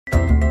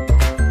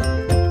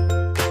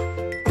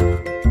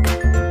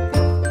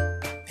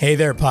Hey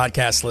there,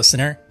 podcast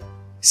listener.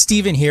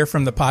 Steven here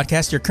from the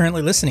podcast you're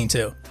currently listening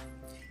to.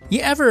 You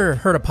ever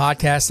heard a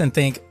podcast and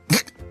think,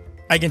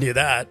 I can do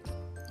that?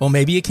 Well,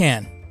 maybe you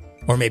can.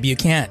 Or maybe you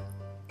can't.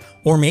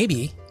 Or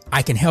maybe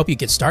I can help you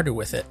get started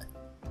with it.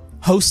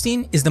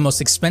 Hosting is the most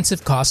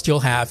expensive cost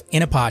you'll have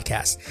in a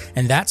podcast,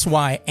 and that's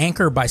why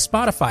Anchor by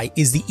Spotify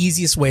is the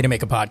easiest way to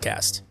make a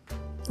podcast.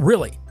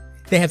 Really,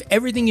 they have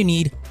everything you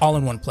need all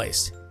in one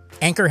place.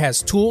 Anchor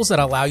has tools that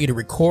allow you to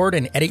record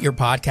and edit your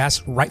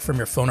podcast right from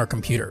your phone or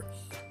computer.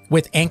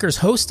 With Anchor's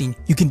hosting,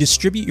 you can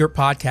distribute your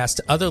podcast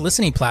to other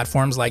listening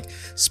platforms like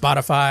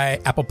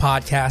Spotify, Apple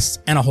Podcasts,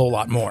 and a whole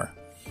lot more.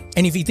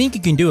 And if you think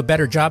you can do a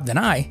better job than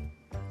I,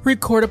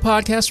 record a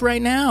podcast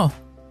right now.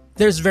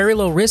 There's very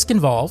low risk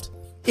involved.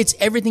 It's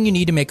everything you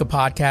need to make a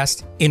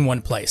podcast in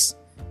one place.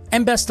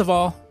 And best of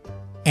all,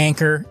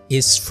 Anchor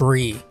is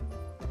free.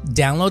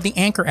 Download the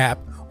Anchor app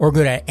or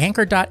go to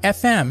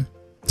anchor.fm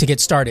to get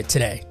started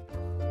today.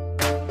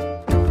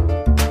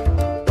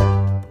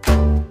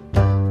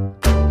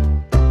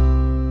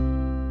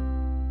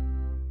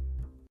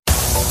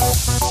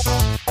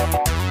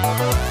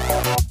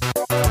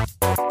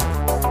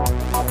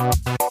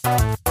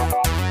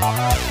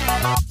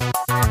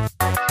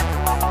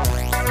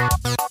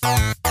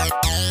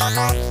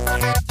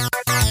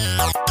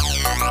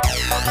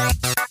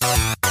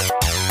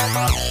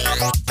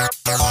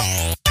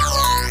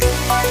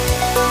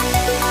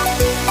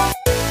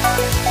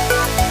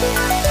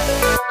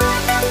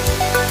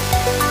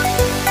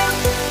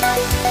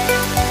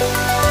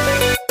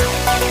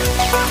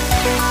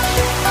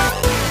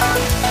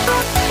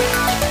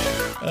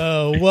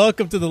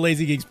 Welcome to the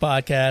Lazy Geeks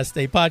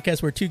Podcast, a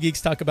podcast where two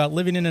geeks talk about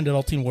living in an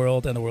adulting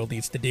world and the world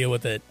needs to deal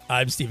with it.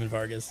 I'm Stephen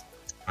Vargas.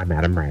 I'm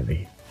Adam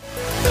Riley.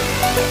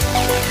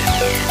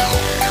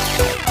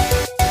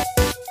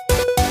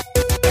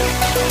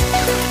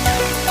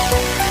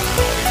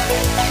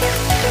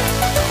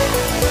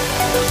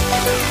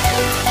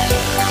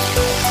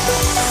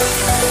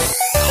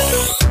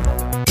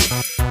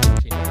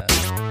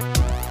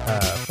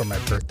 For my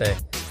birthday,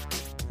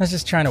 I was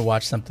just trying to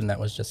watch something that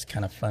was just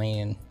kind of funny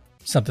and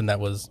something that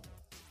was,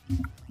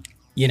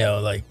 you know,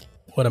 like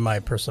one of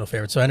my personal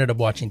favorites. So I ended up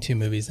watching two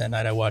movies that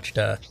night. I watched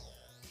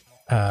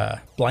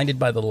Blinded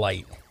by the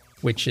Light,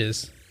 which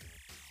is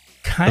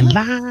kind of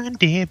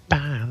Blinded by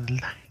the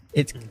Light.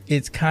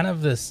 It's kind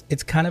of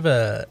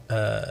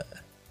a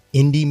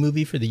indie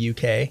movie for the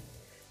UK,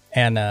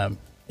 and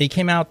it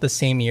came out the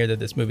same year that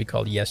this movie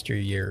called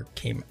Yesterday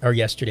came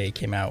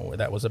out. Where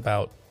that was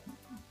about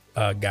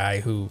a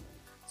guy who's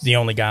the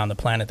only guy on the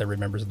planet that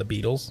remembers the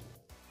Beatles.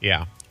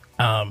 Yeah.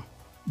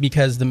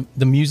 Because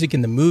the music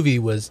in the movie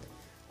was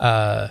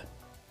based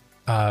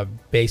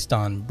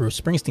on Bruce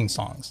Springsteen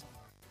songs.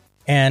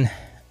 And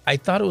I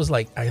thought it was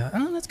like,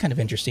 oh, that's kind of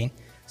interesting.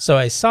 So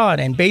I saw it,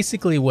 and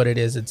basically what it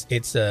is,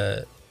 it's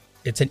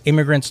an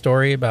immigrant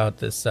story about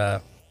this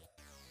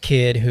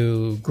kid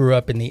who grew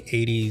up in the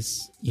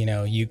 80s, you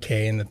know, UK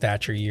in the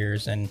Thatcher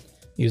years, and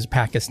he was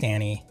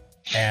Pakistani,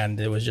 and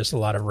there was just a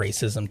lot of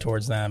racism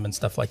towards them and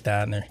stuff like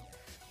that.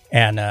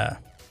 And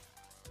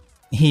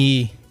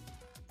he,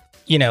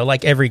 you know,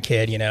 like every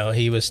kid, you know,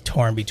 he was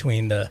torn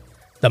between the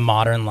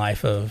modern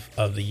life of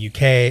the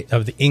UK,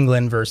 of the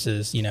England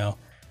versus, you know,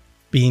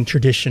 being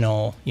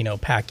traditional, you know,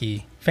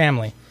 Paki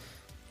family.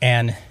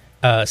 And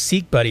a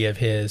Sikh buddy of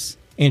his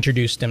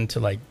introduced him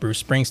to like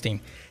Bruce Springsteen.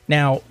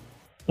 Now,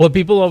 what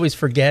people always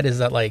forget is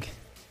that, like,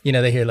 you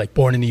know, they hear like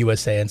Born in the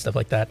USA and stuff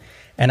like that.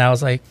 And I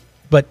was like,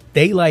 but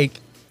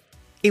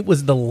it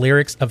was the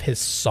lyrics of his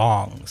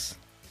songs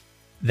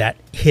that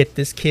hit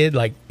this kid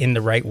like in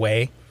the right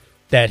way,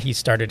 that he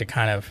started to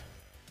kind of,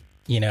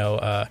 you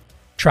know,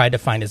 try to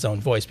find his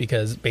own voice,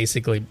 because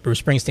basically Bruce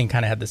Springsteen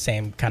kind of had the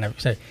same kind of,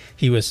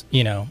 he was,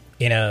 you know,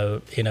 in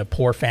a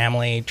poor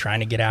family, trying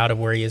to get out of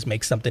where he is,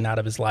 make something out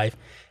of his life.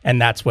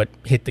 And that's what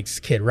hit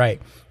this kid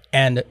right.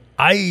 And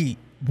I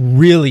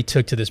really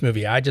took to this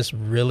movie. I just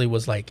really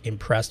was like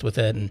impressed with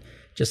it and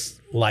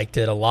just liked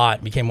it a lot.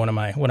 It became one of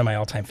my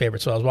all-time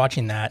favorites. So I was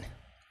watching that.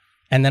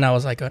 And then I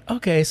was like,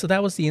 okay, so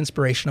that was the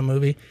inspirational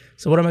movie.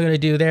 So what am I going to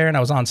do there? And I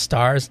was on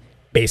Stars.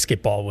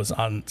 Basketball was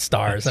on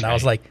Stars. That's and I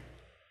was like,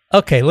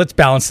 okay, let's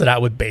balance it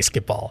out with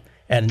basketball.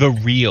 And the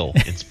real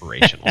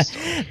inspirational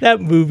story. That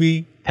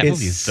movie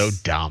is so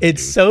dumb.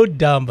 It's so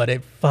dumb, but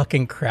it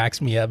fucking cracks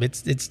me up.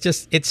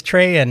 It's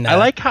Trey and I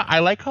like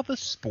how the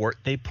sport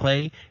they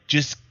play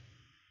just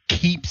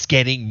keeps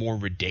getting more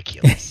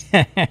ridiculous.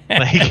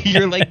 Like,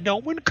 you're like, no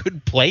one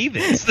could play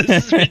this.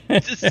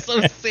 This is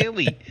so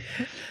silly.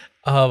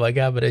 Oh my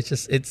god! But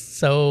it's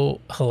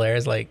so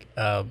hilarious. Like,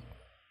 what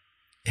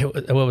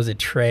was it,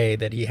 Trey,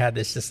 that he had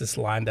this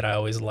line that I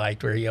always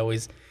liked, where he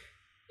always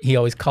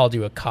called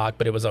you a cock,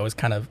 but it was always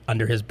kind of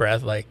under his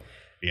breath, like,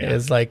 yeah. It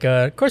was like,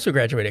 of course we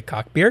graduated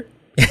cock beer,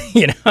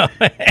 you know.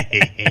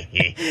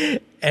 And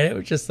it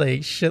was just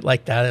like shit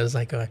like that. It was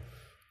like,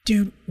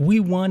 dude, we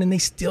won, and they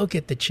still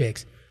get the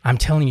chicks. I'm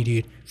telling you,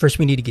 dude. First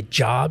we need to get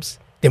jobs,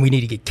 then we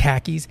need to get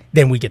khakis,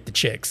 then we get the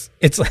chicks.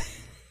 It's like.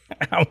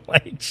 I'm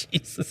like,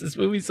 Jesus, this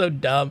movie's so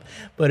dumb,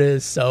 but it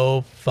is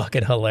so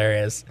fucking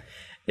hilarious.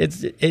 I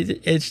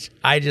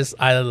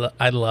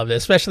love it,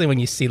 especially when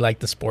you see like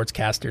the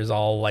sportscasters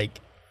all like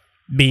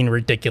being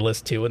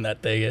ridiculous too in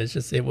that thing.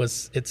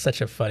 It's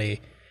such a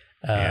funny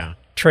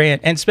Trey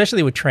and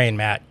especially with Trey and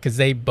Matt, because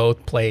they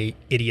both play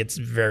idiots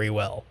very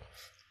well.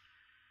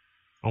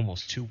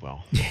 Almost too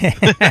well.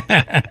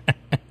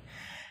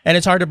 And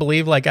it's hard to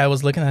believe, like I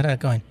was looking at it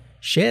going,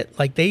 shit,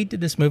 like they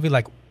did this movie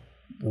like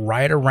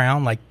right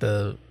around like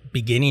the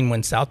beginning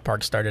when South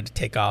Park started to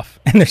take off,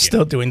 and they're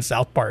still doing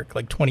South Park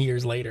like 20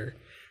 years later.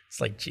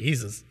 It's like,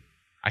 Jesus.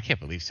 I can't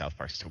believe South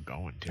Park's still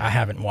going, dude. I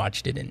haven't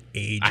watched it in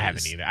ages. I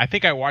haven't either. I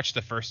think I watched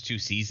the first 2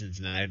 seasons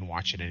and then I didn't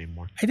watch it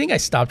anymore. I think I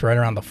stopped right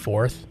around the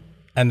 4th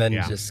and then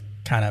just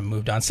kind of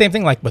moved on. Same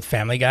thing like with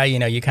Family Guy, you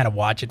know, you kind of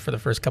watch it for the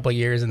first couple of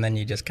years and then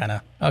you just kind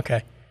of,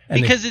 okay.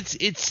 And because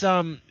it's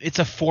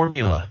a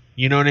formula,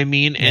 you know what I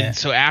mean? And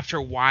so after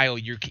a while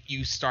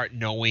you start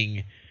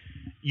knowing,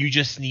 you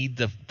just need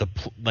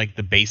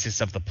the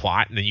basis of the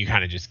plot, and then you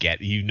kind of just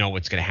get, you know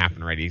what's going to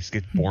happen already. It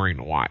gets boring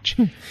to watch.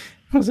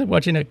 I was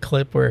watching a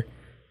clip where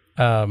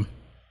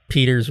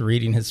Peter's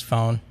reading his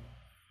phone,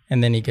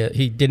 and then he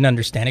didn't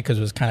understand it because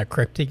it was kind of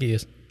cryptic. He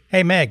goes,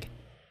 "Hey Meg,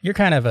 you're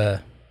kind of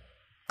a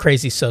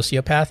crazy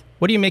sociopath.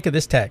 What do you make of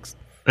this text?"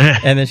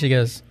 And then she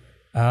goes,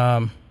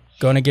 "Going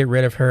to get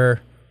rid of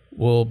her.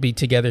 We'll be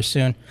together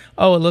soon.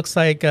 Oh, it looks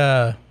like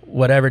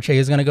whatever. Che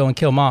is going to go and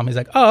kill mom." He's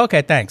like, "Oh,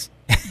 okay, thanks."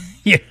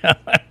 Yeah.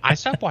 I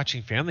stopped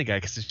watching Family Guy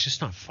because it's just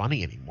not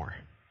funny anymore.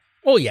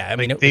 Well, yeah, I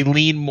mean, they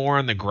lean more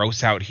on the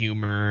gross out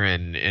humor,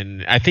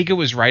 and I think it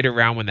was right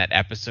around when that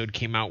episode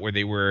came out where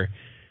they were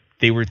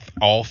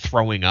all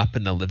throwing up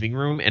in the living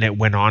room, and it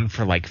went on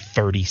for like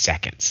 30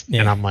 seconds,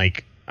 and I'm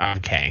like,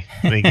 okay,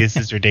 like this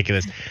is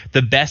ridiculous.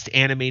 The best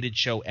animated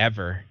show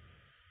ever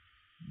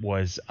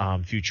was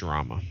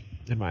Futurama,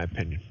 in my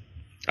opinion.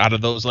 Out of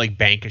those like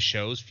bank of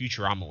shows,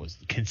 Futurama was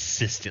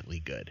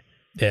consistently good.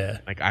 Yeah,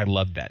 like I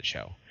loved that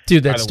show.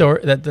 Dude, that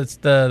story, that's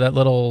that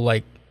little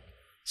like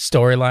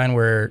storyline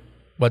where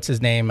what's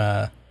his name?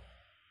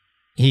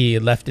 He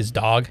left his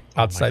dog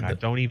outside.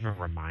 Don't even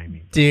remind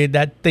me. Dude,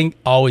 that thing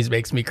always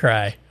makes me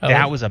cry.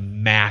 That was a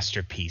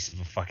masterpiece of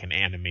a fucking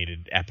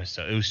animated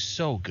episode. It was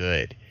so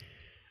good.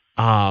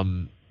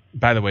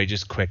 By the way,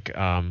 just quick,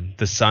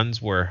 the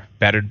Suns were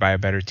bettered by a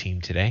better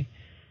team today.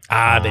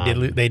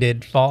 They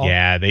did fall.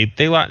 Yeah,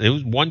 they lost. It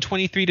was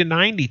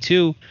 123-90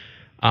 too.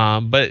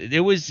 But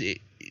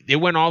it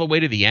went all the way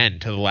to the end,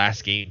 to the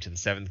last game, to the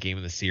 7th game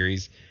of the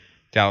series.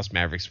 Dallas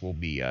Mavericks will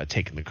be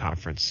taking the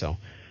conference. So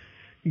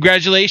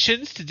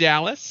congratulations to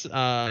Dallas,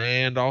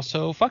 and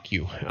also fuck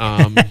you.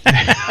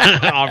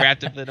 All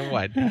wrapped up into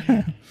one.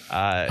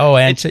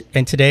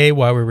 And today,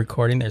 while we're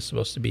recording, there's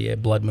supposed to be a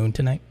blood moon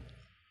tonight.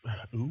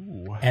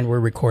 Ooh. And we're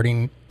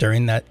recording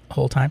during that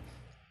whole time.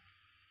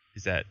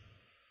 Is that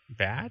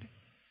bad?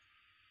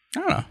 I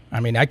don't know. I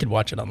mean, I could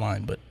watch it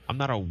online, but I'm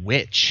not a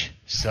witch,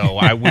 so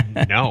I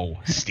wouldn't know,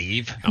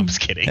 Steve. I'm just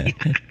kidding.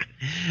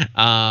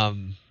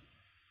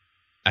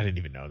 I didn't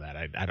even know that.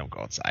 I don't go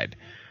outside.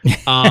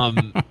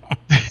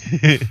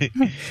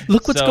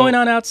 Look what's going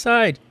on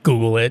outside.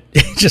 Google it,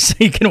 just so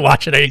you can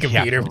watch it on your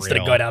computer instead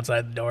of going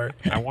outside the door.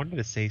 I wanted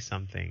to say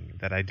something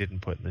that I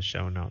didn't put in the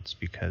show notes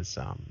because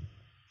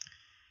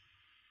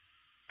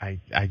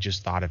I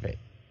just thought of it.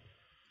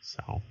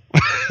 So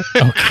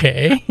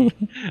okay.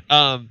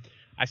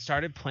 I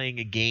started playing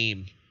a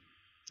game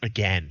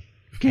again.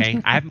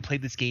 Okay, I haven't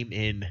played this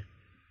game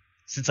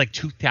since like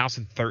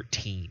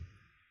 2013.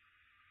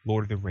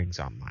 Lord of the Rings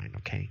Online.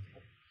 Okay,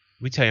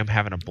 let me tell you, I'm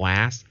having a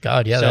blast.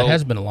 God, yeah, that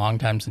has been a long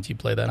time since you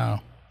played that out.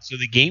 So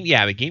the game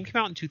came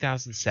out in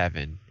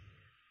 2007,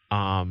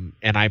 and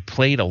I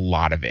played a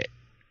lot of it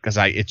because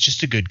it's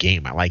just a good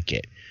game. I like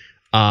it.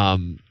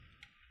 And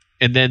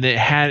then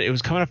it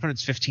was coming up on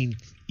its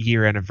 15th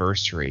year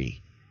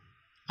anniversary.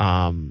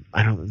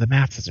 The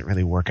math doesn't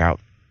really work out.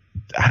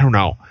 I don't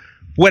know.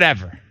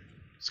 Whatever.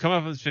 It's coming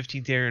up on its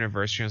 15th year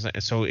anniversary,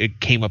 so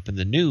it came up in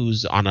the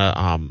news on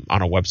a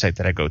website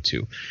that I go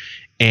to,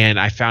 and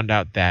I found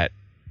out that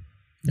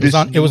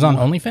it was on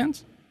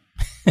OnlyFans.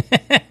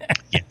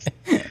 Yes,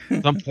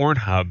 it's on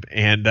Pornhub,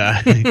 and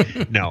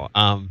no.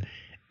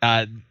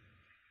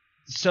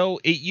 So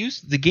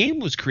the game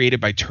was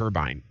created by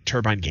Turbine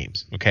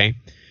Games. Okay,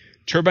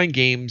 Turbine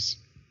Games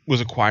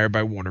was acquired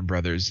by Warner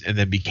Brothers, and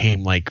then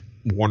became like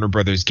Warner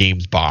Brothers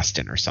Games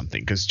Boston or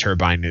something, because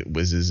Turbine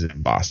is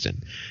in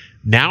Boston.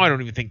 Now I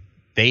don't even think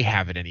they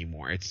have it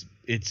anymore. It's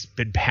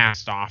been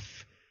passed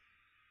off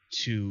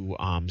to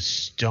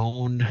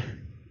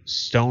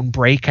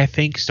Stonebreak, I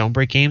think.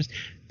 Stonebreak Games.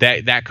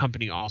 That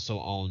company also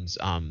owns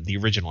the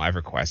original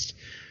EverQuest,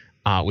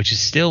 which is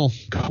still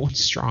going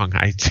strong.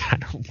 I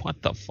don't,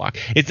 what the fuck?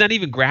 It's not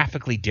even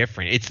graphically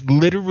different. It's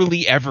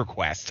literally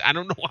EverQuest. I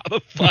don't know how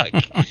the fuck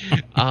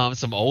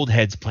some old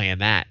heads playing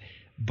that.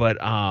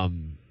 But I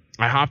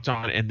hopped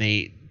on,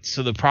 and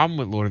so the problem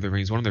with Lord of the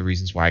Rings, one of the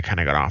reasons why I kind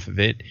of got off of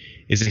it,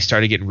 is they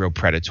started getting real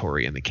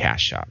predatory in the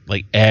cash shop.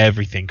 Like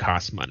everything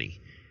costs money.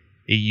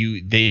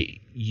 You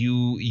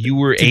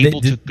were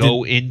able to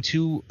go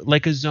into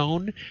like a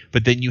zone,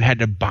 but then you had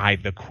to buy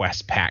the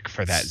quest pack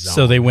for that zone.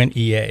 So they went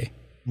EA.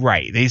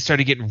 Right. They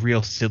started getting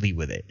real silly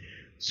with it.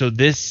 So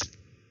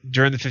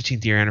during the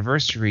 15th year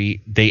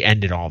anniversary, they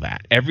ended all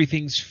that.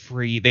 Everything's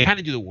free. They kind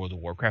of do the World of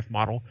Warcraft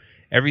model.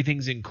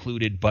 Everything's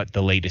included but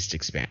the latest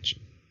expansion.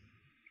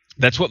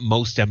 That's what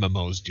most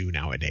MMOs do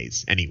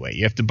nowadays anyway.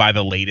 You have to buy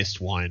the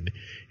latest one,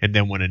 and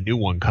then when a new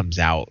one comes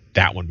out,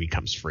 that one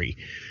becomes free.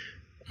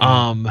 So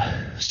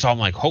I'm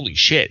like, holy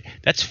shit,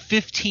 that's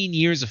 15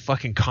 years of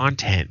fucking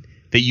content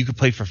that you could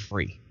play for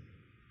free.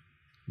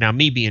 Now,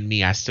 me being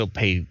me, I still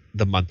pay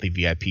the monthly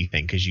VIP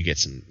thing because you get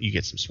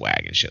some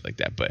swag and shit like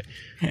that. But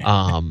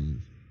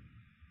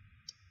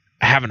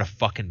having a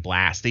fucking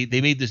blast.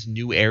 They made this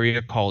new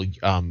area called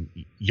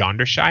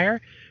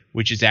Yondershire,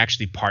 which is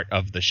actually part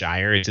of the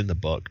Shire. It's in the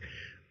book.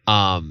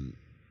 And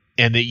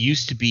it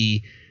used to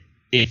be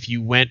if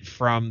you went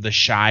from the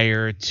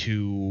Shire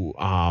to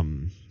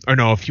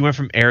if you went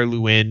from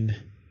Erluin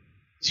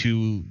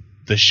to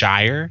the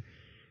Shire,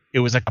 it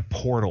was like a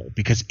portal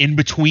because in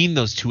between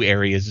those two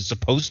areas is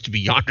supposed to be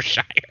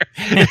Yondershire,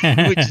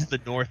 which is the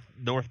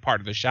north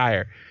part of the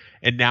Shire.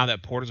 And now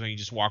that portal's when you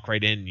just walk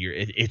right in,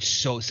 it's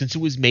so, since it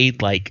was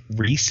made like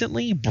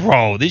recently,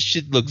 bro, this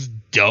shit looks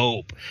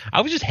dope.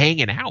 I was just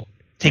hanging out,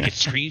 taking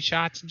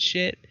screenshots and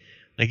shit.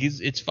 Like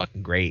it's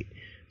fucking great.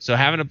 So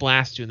having a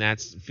blast doing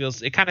that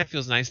it kind of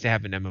feels nice to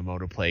have an MMO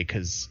to play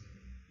because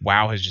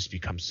WoW has just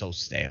become so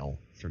stale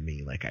for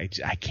me. Like I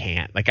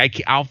can't. Like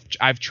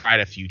I've tried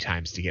a few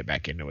times to get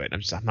back into it.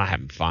 I'm not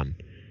having fun.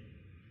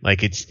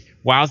 Like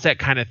WoW's that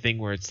kind of thing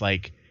where it's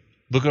like,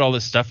 look at all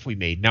this stuff we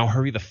made. Now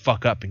hurry the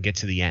fuck up and get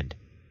to the end.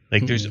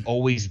 Like there's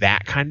always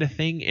that kind of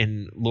thing.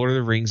 And Lord of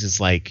the Rings is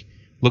like,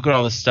 look at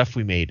all the stuff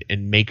we made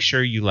and make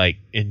sure you like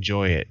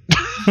enjoy it.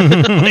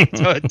 Like,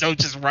 don't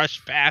just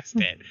rush past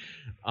it.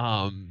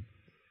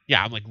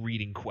 Yeah, I'm like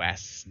reading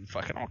quests and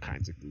fucking all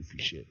kinds of goofy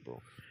shit,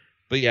 bro.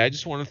 But yeah, I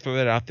just want to throw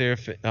that out there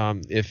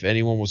if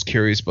anyone was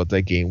curious about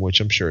that game,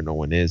 which I'm sure no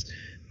one is.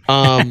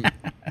 Definitely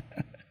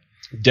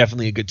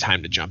a good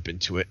time to jump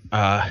into it.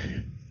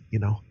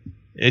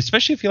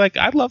 Especially if you like,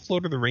 I love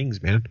Lord of the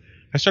Rings, man.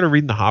 I started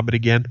reading The Hobbit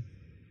again.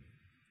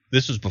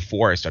 This was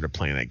before I started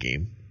playing that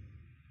game.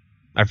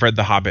 I've read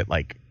The Hobbit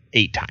like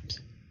 8 times.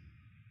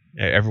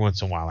 Every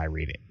once in a while I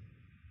read it.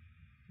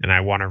 And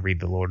I want to read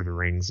The Lord of the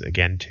Rings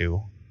again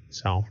too.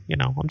 So,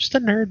 I'm just a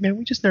nerd, man.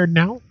 We just nerd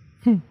now.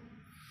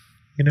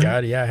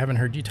 God, yeah, I haven't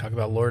heard you talk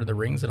about Lord of the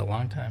Rings in a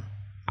long time.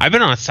 I've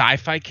been on a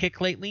sci-fi kick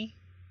lately.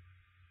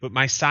 But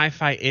my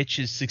sci-fi itch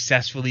is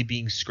successfully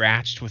being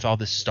scratched with all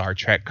this Star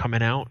Trek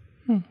coming out.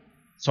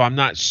 So I'm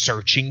not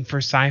searching for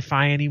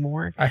sci-fi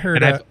anymore. I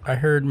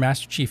heard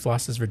Master Chief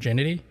lost his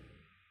virginity.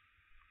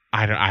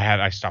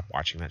 I stopped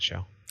watching that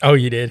show. Oh,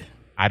 you did?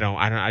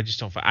 I just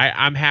don't.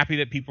 I'm happy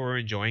that people are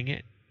enjoying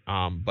it.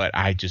 But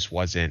I just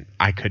wasn't.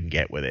 I couldn't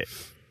get with it.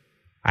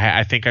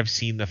 I think I've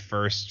seen the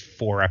first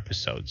 4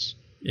 episodes.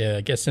 Yeah,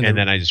 I guess. Then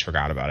I just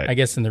forgot about it. I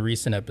guess in the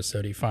recent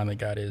episode, he finally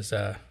got his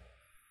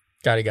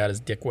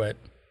dick wet.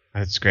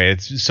 That's great.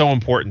 It's so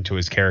important to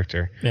his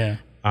character. Yeah.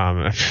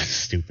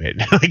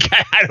 Stupid. Like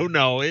I don't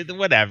know.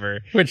 Whatever.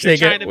 Which they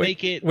said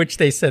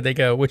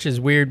which is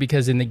weird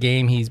because in the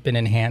game he's been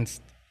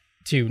enhanced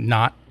to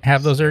not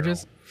have those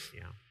urges.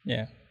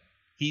 Yeah.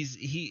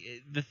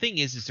 The thing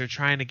is they're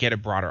trying to get a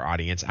broader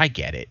audience. I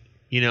get it.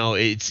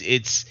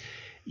 It's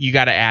you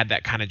got to add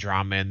that kind of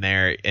drama in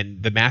there.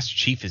 And the Master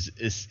Chief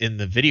is in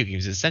the video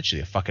games is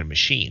essentially a fucking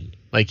machine.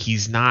 Like he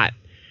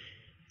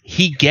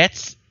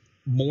gets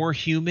more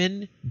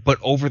human, but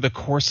over the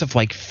course of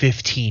like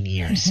 15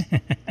 years.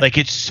 Like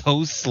it's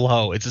so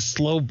slow. It's a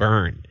slow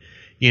burn,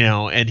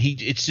 and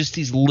it's just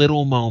these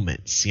little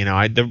moments.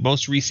 The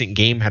most recent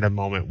game had a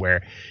moment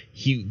where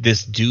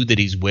this dude that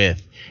he's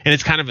with, and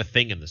it's kind of a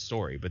thing in the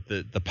story, but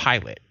the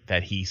pilot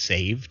that he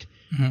saved,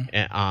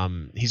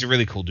 he's a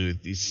really cool dude.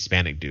 He's a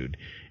Hispanic dude,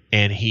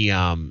 and he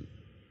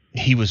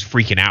was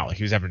freaking out. Like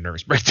he was having a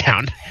nervous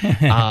breakdown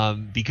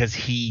because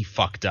he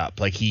fucked up.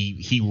 Like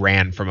he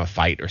ran from a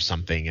fight or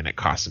something and it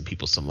cost some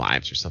people some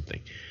lives or something.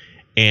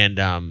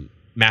 And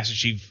Master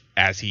Chief,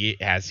 as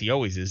he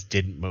always is,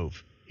 didn't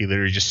move. He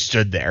literally just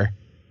stood there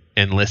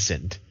and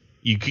listened.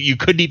 You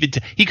couldn't even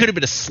he could have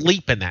been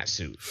asleep in that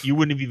suit. You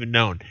wouldn't have even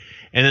known.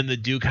 And then the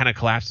dude kind of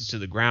collapses to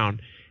the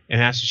ground and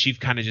Master Chief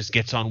kind of just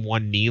gets on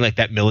one knee like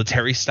that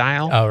military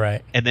style. Oh,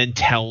 right. And then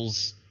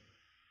tells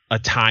a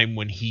time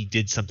when he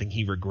did something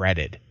he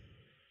regretted,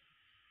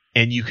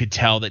 and you could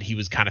tell that he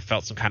was kind of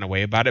felt some kind of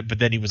way about it, but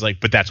then he was like,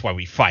 but that's why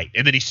we fight,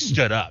 and then he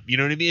stood up. You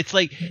know what I mean? It's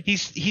like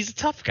he's a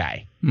tough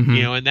guy,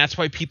 and that's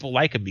why people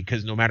like him,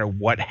 because no matter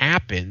what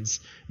happens,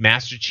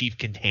 Master Chief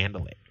can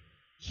handle it.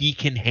 He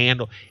can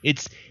handle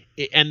it.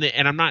 And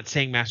I'm not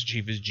saying Master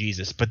Chief is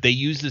Jesus, but they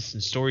use this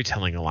in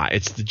storytelling a lot.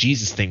 It's the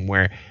Jesus thing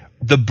where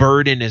the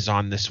burden is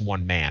on this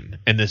one man,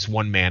 and this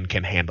one man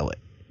can handle it.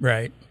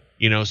 Right.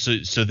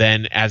 So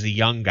then as a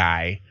young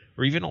guy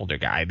or even older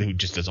guy who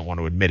just doesn't want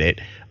to admit it,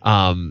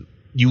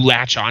 you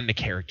latch on to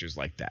characters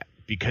like that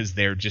because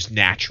they're just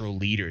natural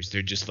leaders.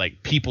 They're just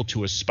like people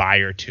to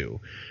aspire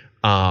to.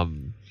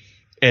 And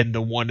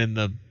the one in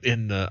the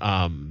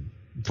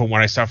from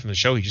what I saw from the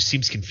show, he just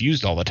seems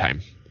confused all the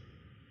time.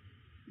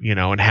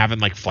 and having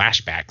like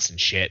flashbacks and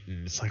shit,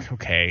 and it's like,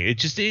 okay,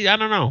 I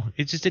don't know,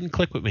 it just didn't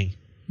click with me.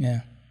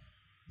 Yeah.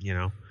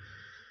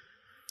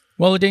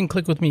 Well, it didn't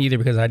click with me either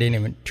because I didn't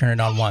even turn it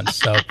on once.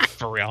 So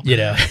for real,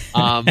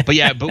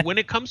 But when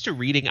it comes to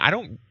reading,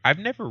 I've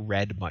never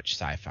read much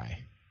sci-fi.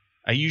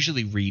 I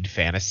usually read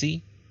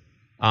fantasy.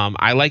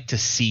 I like to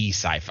see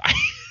sci-fi.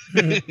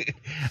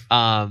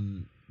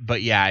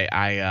 But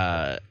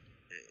yeah,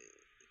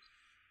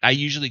 I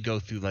usually go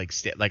through like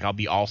I'll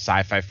be all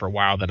sci-fi for a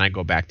while, then I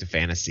go back to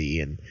fantasy,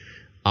 and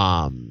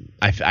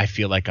I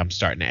feel like I'm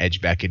starting to edge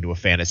back into a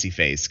fantasy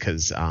phase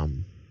because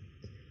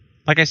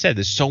like I said,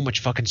 there's so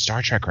much fucking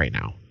Star Trek right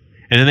now,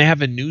 and then they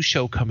have a new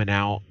show coming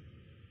out.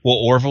 Well,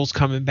 Orville's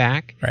coming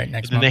back right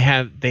next month.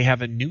 And they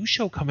have a new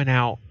show coming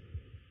out,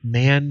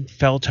 Man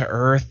Fell to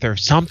Earth or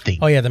something.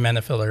 Oh yeah, the Man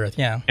That Fell to Earth,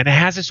 yeah. And it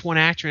has this one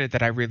actor in it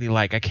that I really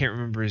like. I can't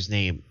remember his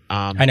name.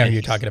 I know who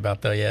you're talking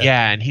about though, yeah.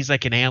 Yeah, and he's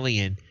like an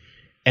alien,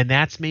 and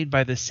that's made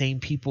by the same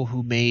people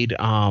who made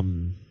I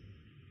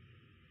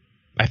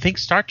think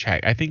Star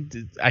Trek. I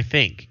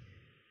think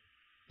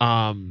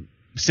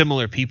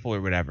similar people or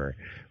whatever.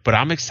 But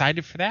I'm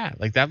excited for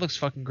that. Like, that looks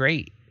fucking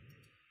great.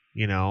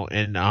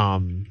 And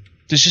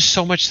there's just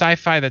so much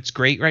sci-fi that's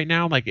great right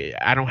now. Like,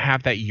 I don't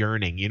have that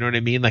yearning. You know what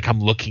I mean? Like, I'm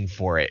looking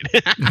for it.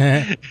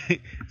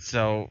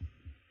 So,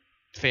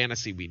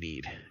 fantasy we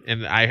need.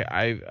 And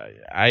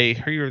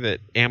I hear that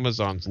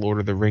Amazon's Lord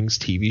of the Rings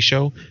TV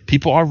show,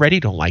 people already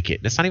don't like it.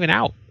 It's not even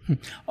out.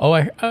 Oh,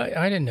 I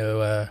didn't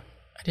know. I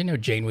didn't know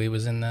Janeway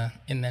was in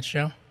that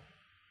show.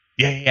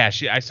 Yeah.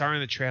 I saw her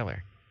in the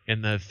trailer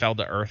in the Fell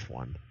to Earth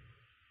one.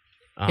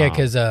 Yeah,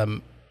 because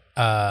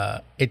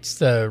it's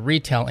the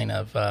retelling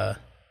of that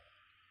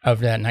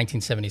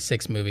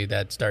 1976 movie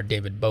that starred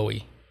David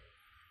Bowie.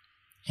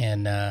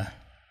 And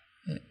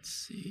let's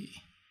see.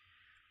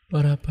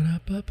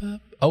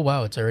 Oh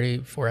wow, it's already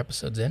 4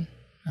 episodes in.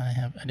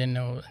 I didn't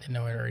know it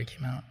already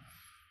came out.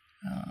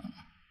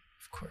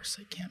 Of course,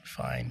 I can't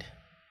find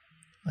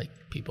like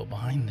people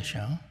behind the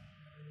show.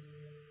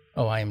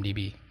 Oh,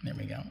 IMDb. There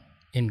we go.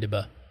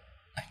 IMDb.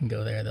 I can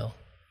go there though.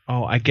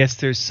 Oh, I guess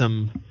there's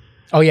some.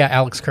 Oh yeah,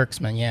 Alex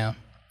Kurtzman, yeah,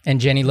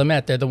 and Jenny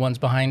Lumet. They're the ones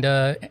behind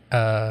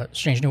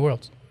Strange New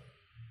Worlds.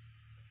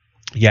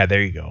 Yeah,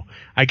 there you go.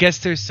 I guess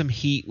there's some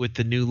heat with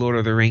the new Lord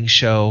of the Rings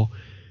show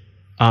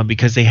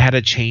because they had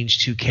to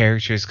change 2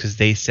 characters because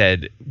they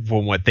said,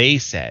 well, what they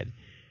said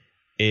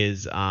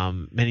is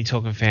many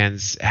Tolkien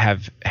fans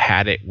have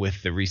had it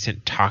with the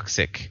recent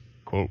toxic,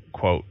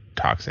 quote,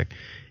 toxic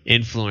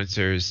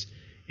influencers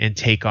and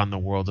take on the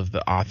world of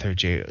the author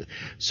J.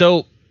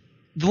 So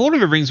the Lord of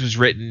the Rings was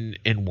written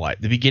in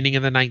the beginning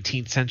of the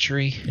 19th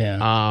century.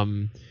 Yeah.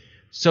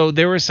 So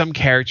there were some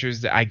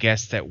characters that I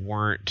guess that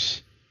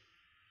weren't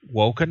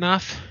woke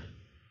enough,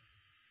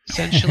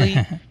 essentially.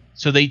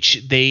 So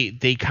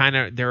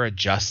they're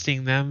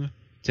adjusting them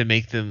to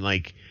make them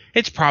like,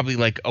 it's probably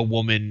like a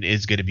woman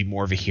is going to be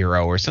more of a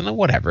hero or something,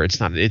 whatever.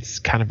 It's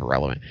kind of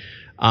irrelevant.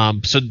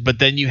 But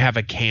then you have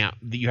the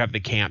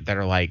camp that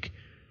are like,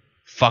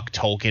 fuck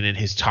Tolkien and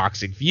his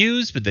toxic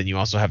views, but then you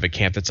also have a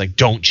camp that's like,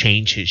 don't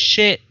change his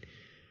shit.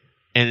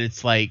 And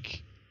it's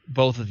like,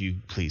 both of you,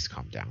 please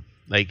calm down.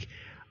 Like,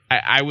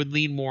 I would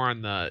lean more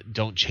on the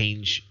don't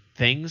change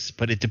things,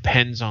 but it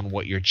depends on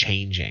what you're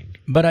changing.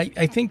 But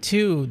I think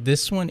too,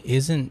 this one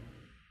isn't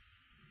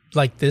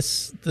like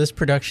this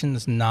production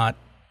is not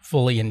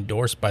fully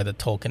endorsed by the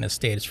Tolkien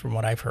estates from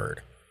what I've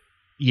heard.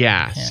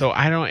 Yeah. So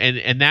I don't,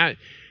 and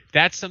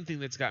that's something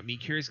that's got me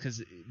curious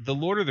because the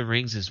Lord of the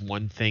Rings is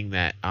one thing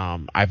that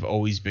I've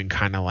always been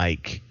kind of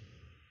like,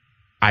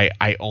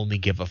 I only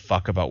give a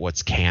fuck about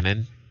what's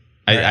canon.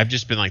 Right. I've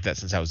just been like that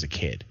since I was a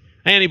kid.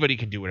 Anybody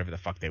can do whatever the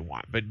fuck they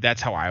want, but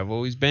that's how I've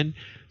always been.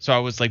 So I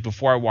was like,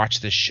 before I watch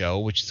this show,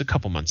 which is a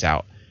couple months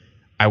out,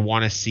 I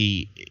want to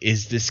see,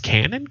 is this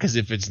canon? Because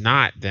if it's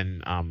not,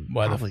 then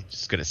probably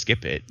just gonna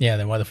skip it. Yeah,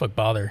 then why the fuck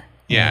bother?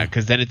 Yeah,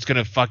 because then it's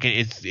gonna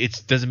fucking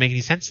it doesn't make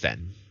any sense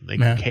then. Like,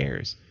 who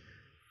cares?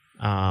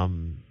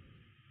 However,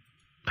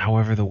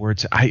 the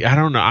words I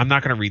don't know. I'm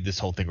not gonna read this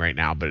whole thing right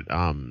now, but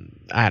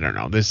I don't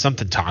know. There's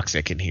something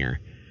toxic in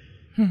here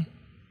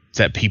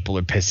that people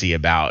are pissy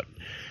about.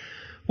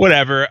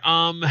 Whatever.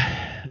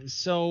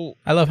 So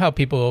I love how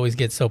people always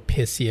get so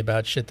pissy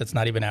about shit that's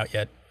not even out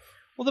yet.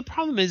 Well, the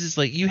problem is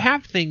like you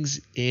have things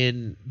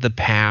in the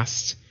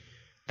past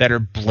that are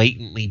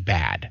blatantly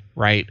bad,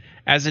 right?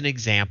 As an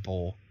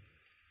example,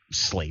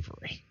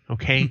 slavery.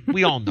 Okay,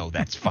 we all know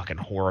that's fucking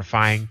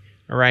horrifying.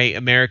 All right,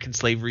 American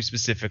slavery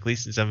specifically,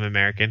 since I'm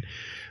American.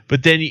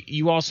 But then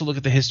you also look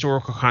at the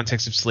historical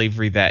context of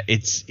slavery, that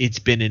it's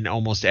been in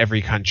almost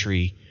every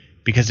country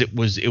because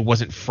it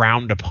wasn't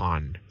frowned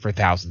upon for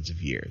thousands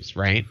of years,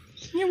 right?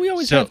 Yeah, we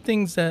always have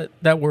things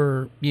that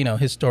were,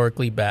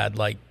 historically bad,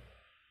 like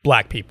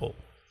black people.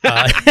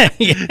 But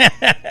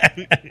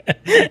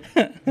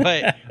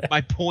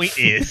my point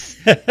is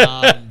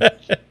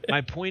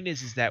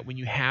that when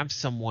you have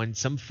some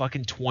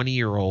fucking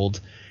 20-year-old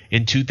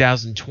in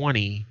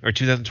 2020 or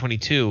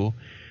 2022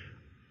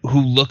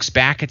 who looks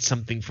back at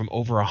something from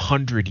over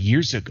 100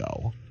 years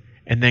ago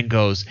and then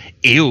goes,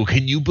 ew,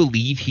 can you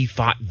believe he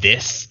thought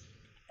this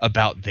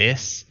about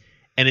this?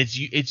 And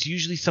it's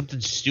usually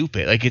something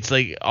stupid. Like, it's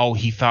like, oh,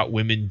 he thought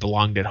women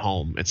belonged at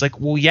home. It's like,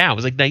 well, yeah, it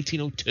was like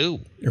 1902.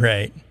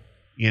 Right.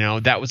 You know,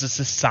 that was a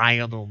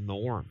societal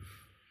norm.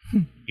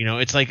 You know,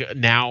 it's like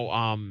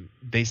now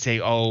they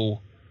say,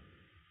 oh,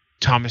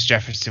 Thomas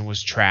Jefferson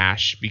was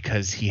trash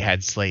because he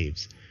had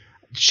slaves.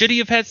 Should he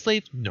have had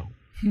slaves? No.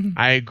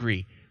 I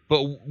agree.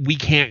 But we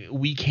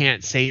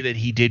can't say that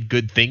he did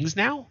good things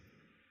now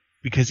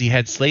because he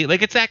had slaves.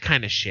 Like, it's that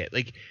kind of shit.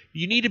 Like,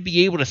 you need to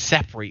be able to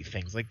separate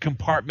things, like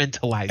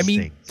compartmentalize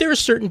things. There are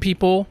certain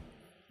people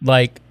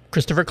like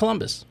Christopher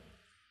Columbus.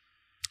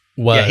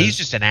 Yeah, he's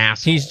just an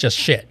asshole. He's just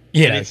shit.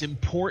 Yeah. And it's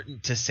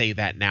important to say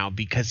that now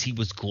because he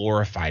was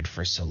glorified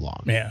for so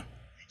long. Yeah.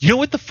 You know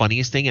what the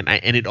funniest thing,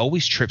 and it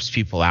always trips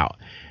people out.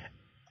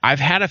 I've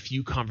had a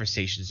few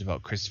conversations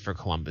about Christopher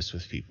Columbus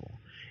with people,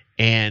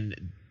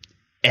 and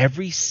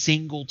every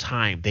single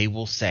time they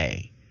will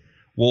say,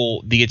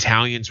 well, the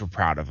Italians were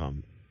proud of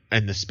him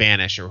and the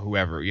Spanish or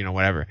whoever, you know,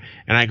 whatever.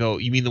 And I go,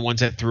 you mean the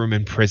ones that threw him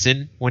in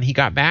prison when he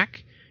got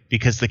back?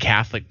 Because the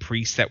Catholic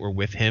priests that were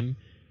with him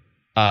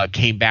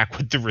came back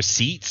with the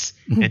receipts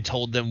and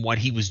told them what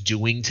he was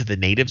doing to the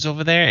natives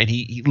over there. And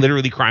he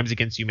literally crimes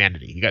against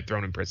humanity. He got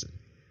thrown in prison.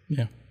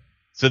 Yeah.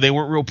 So they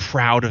weren't real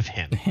proud of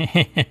him.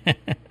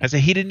 I said,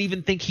 he didn't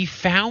even think he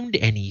found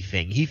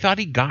anything. He thought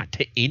he got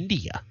to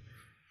India.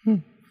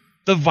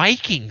 The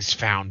Vikings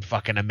found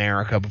fucking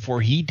America before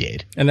he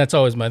did. And that's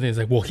always my thing. It's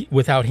like, well,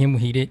 without him,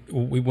 we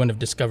wouldn't have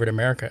discovered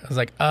America. I was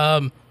like,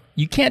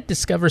 you can't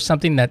discover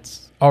something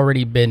that's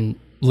already been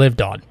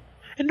lived on.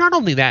 And not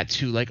only that,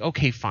 too, like,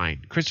 okay,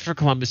 fine. Christopher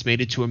Columbus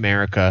made it to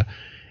America,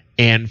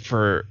 and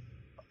for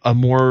a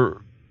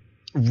more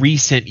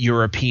recent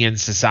European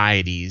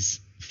societies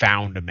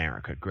found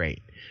America.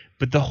 Great.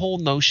 But the whole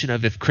notion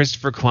of if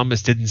Christopher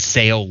Columbus didn't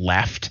sail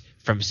left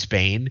from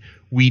Spain,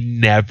 we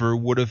never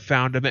would have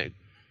found him.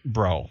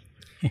 Bro,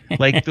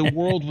 like, the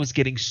world was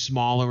getting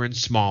smaller and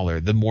smaller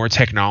the more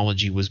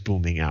technology was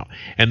booming out,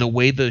 and the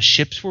way the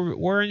ships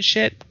were and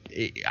shit,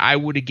 I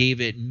would have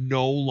gave it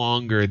no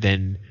longer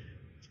than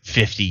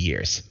 50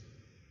 years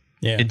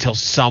until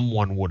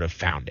someone would have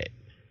found it.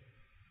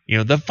 You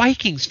know, the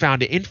Vikings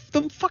found it in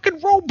the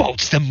fucking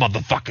rowboats. The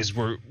motherfuckers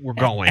were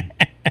going,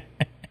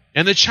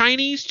 and the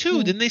Chinese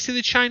too. Didn't they say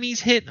the Chinese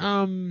hit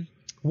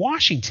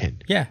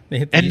Washington? Yeah, they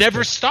hit and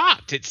never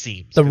stopped. It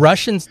seems the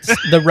Russians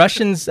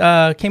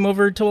came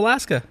over to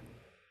Alaska.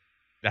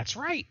 That's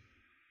right.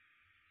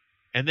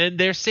 And then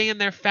they're saying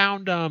they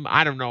found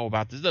I don't know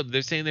about this.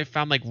 They're saying they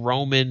found like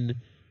Roman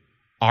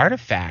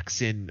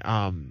artifacts in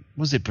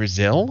was it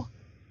Brazil?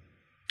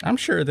 I'm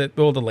sure that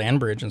the land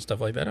bridge and stuff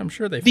like that. I'm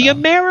sure they found. The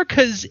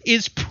Americas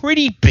is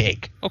pretty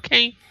big.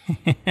 Okay.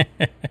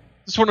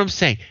 That's what I'm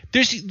saying.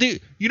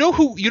 You know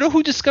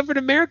who discovered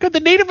America? The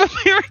Native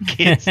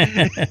Americans.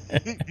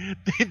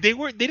 They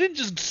didn't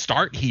just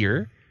start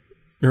here.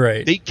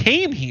 Right. They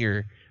came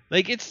here.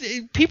 Like,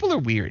 people are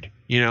weird,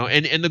 you know,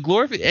 and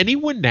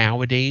anyone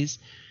nowadays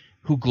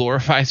who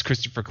glorifies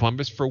Christopher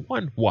Columbus, for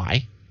one,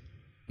 why?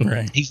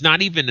 Right. He's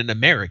not even an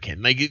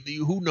American. Like,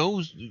 who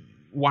knows?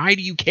 Why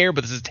do you care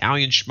about this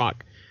Italian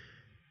schmuck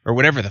or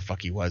whatever the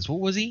fuck he was?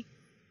 What was he?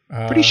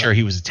 Pretty sure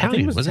he was Italian. I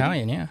think he was wasn't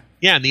Italian, he? yeah.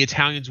 Yeah, and the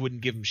Italians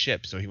wouldn't give him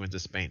ships, so he went to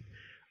Spain.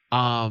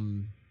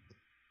 And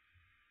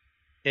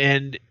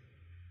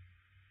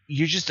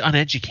you're just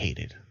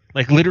uneducated.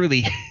 Like,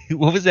 literally,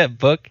 what was that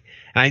book?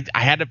 And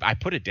I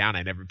put it down.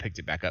 I never picked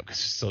it back up because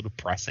it's so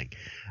depressing.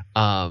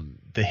 The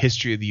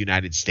History of the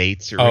United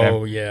States or whatever.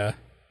 Oh, yeah.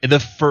 And the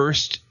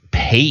first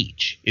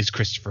page is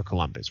Christopher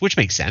Columbus, which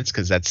makes sense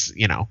because that's,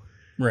 you know.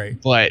 Right.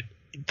 But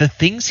the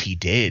things he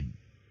did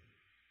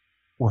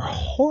were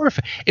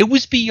horrifying. It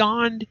was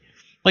beyond,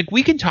 like,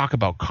 we can talk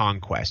about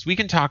conquest. We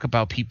can talk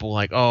about people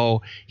like,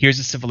 oh, here's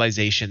a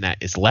civilization that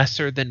is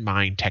lesser than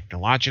mine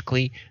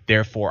technologically,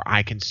 therefore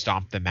I can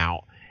stomp them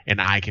out and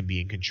I can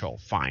be in control.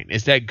 Fine.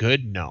 Is that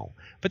good? No.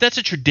 But that's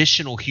a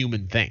traditional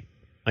human thing.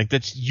 Like,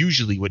 that's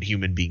usually what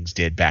human beings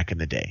did back in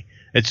the day.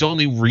 It's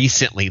only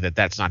recently that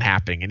that's not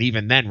happening. And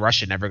even then,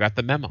 Russia never got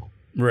the memo.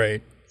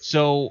 Right.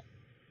 So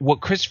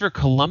what Christopher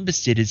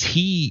Columbus did is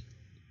he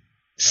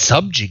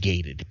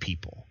subjugated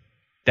people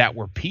that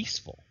were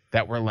peaceful,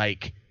 that were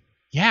like,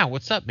 yeah,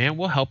 what's up, man?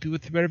 We'll help you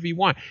with whatever you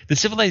want. The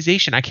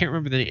civilization, I can't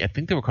remember the name. I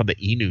think they were called the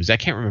Inus. I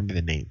can't remember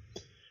the name.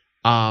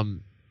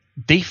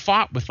 They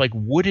fought with like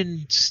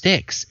wooden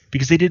sticks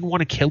because they didn't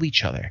want to kill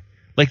each other.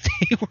 Like,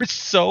 they were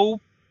so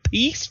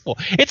peaceful.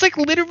 It's like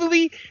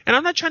literally, and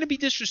I'm not trying to be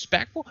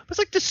disrespectful, but it's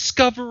like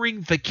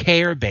discovering the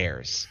Care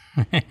Bears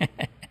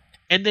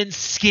and then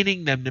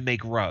skinning them to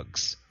make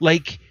rugs.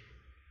 Like,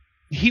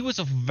 he was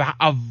a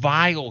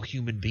vile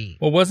human being.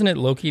 Well, wasn't it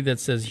Loki that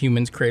says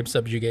humans crave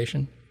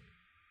subjugation?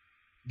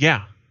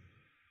 Yeah.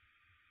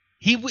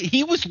 He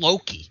was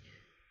Loki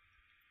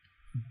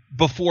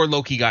before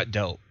Loki got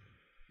dope.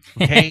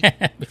 Okay?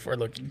 Before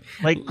Loki.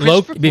 Like,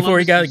 Before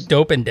he got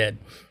dope and dead.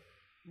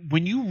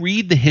 when you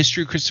read the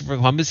history of Christopher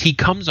Columbus, he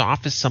comes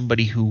off as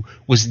somebody who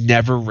was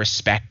never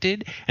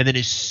respected. And then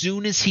as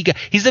soon as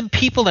he's the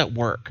people at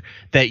work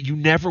that you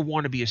never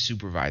want to be a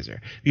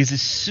supervisor, because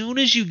as soon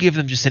as you give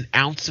them just an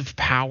ounce of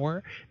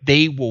power,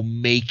 they will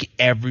make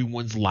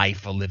everyone's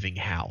life a living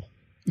hell.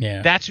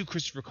 Yeah. That's who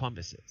Christopher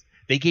Columbus is.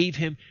 They gave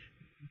him,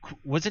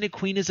 wasn't it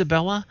Queen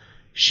Isabella?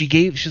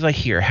 She's like,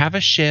 here, have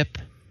a ship.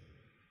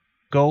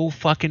 Go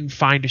fucking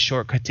find a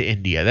shortcut to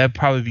India. That'd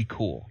probably be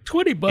cool.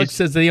 $20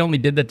 says they only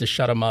did that to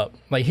shut him up.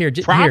 Like, here's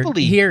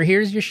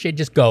your shit.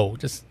 Just go.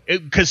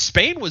 Because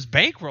Spain was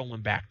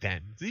bankrolling back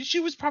then. She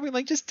was probably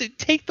like, just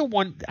take the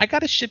one. I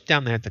got a ship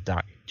down there at the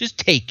dock. Just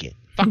take it.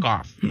 Fuck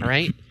off. All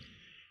right.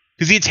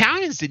 Because the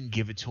Italians didn't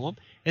give it to him.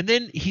 And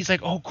then he's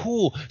like, oh,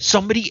 cool.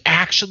 Somebody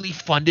actually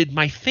funded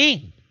my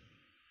thing.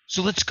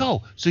 So let's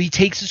go. So he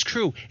takes his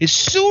crew. As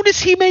soon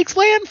as he makes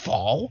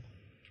landfall,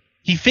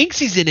 he thinks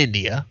he's in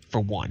India, for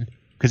one.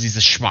 Because he's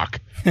a schmuck.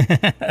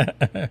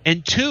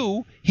 And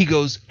two, he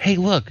goes, hey,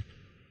 look,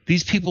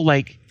 these people,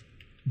 like,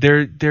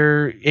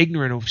 they're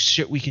ignorant of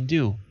shit we can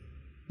do.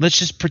 Let's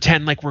just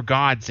pretend like we're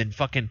gods and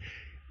fucking.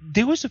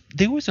 There was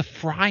a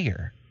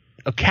friar,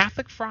 a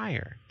Catholic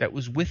friar that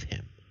was with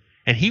him,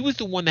 and he was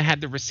the one that had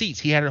the receipts.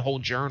 He had a whole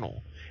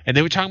journal, and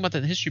they were talking about that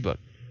in the history book.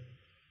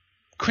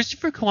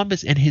 Christopher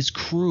Columbus and his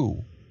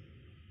crew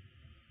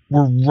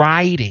were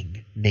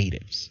riding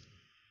natives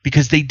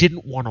because they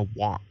didn't want to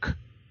walk.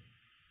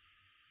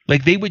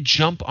 Like, they would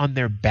jump on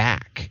their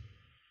back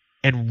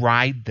and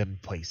ride them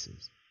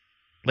places.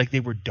 Like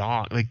they were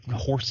like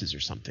horses or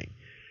something.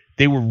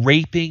 They were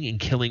raping and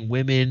killing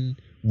women,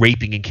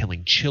 raping and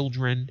killing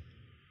children.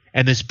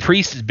 And this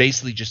priest is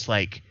basically just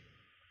like,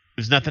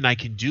 there's nothing I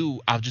can do.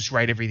 I'll just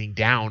write everything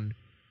down.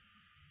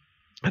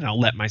 And I'll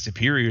let my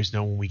superiors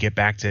know when we get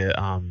back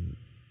to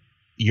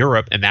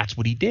Europe. And that's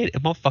what he did. A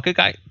motherfucker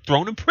got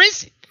thrown in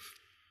prison.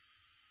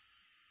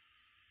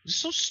 It's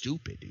so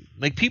stupid, dude.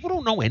 Like, people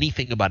don't know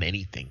anything about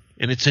anything,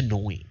 and it's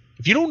annoying.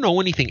 If you don't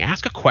know anything,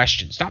 ask a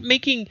question. Stop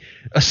making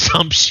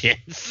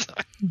assumptions.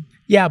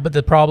 Yeah, but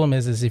the problem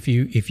is if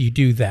you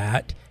do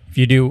that, if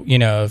you do,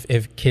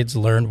 if kids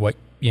learned what,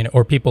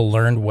 or people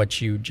learned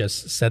what you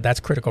just said, that's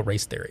critical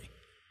race theory.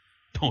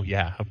 Oh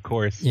yeah, of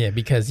course. Yeah,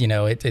 because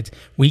it's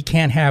we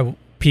can't have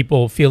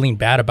people feeling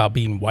bad about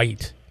being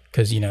white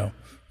because I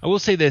will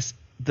say this: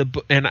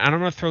 and I'm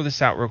gonna throw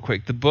this out real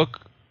quick. The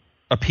book,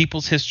 A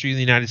People's History of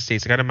the United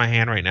States. I got it in my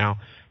hand right now.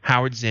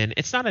 Howard Zinn.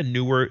 It's not a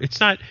newer. It's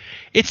a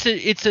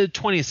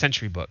 20th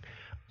century book.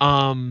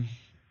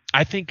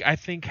 I think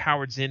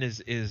Howard Zinn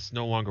is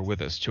no longer with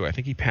us too. I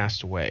think he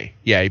passed away.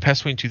 Yeah, he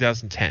passed away in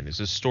 2010. He's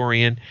a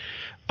historian.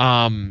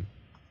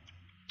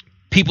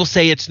 People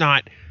say it's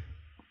not.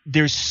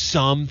 There's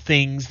some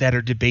things that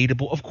are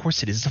debatable. Of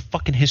course it is. It's a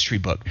fucking history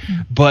book,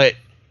 but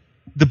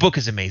the book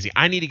is amazing.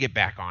 I need to get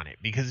back on it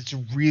because it's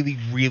really,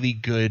 really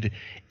good.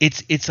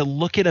 It's a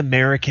look at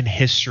American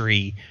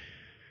history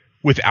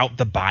without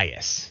the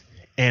bias.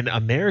 And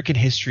American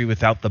history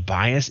without the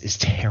bias is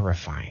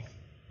terrifying.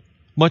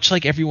 Much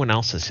like everyone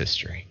else's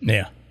history.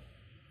 Yeah.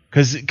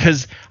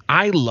 Because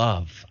I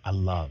love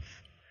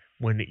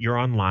when you're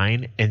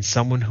online and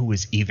someone who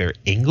is either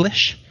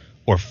English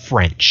or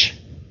French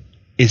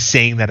is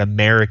saying that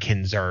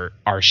Americans are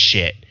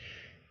shit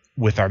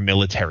with our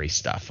military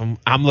stuff.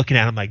 I'm looking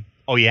at them like,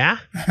 oh yeah?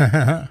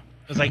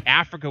 It's like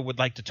Africa would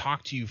like to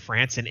talk to you,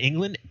 France and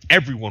England.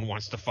 Everyone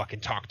wants to fucking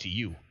talk to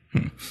you.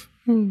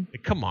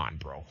 Like, come on,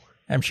 bro.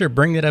 I'm sure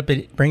bring it up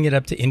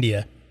to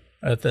India.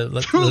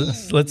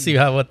 Let's see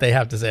what they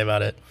have to say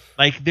about it.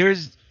 Like,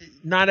 there's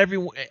not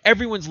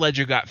everyone's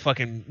ledger got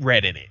fucking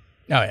red in it.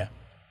 Oh yeah.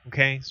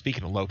 Okay.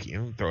 Speaking of Loki,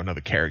 I'm gonna throw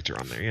another character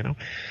on there.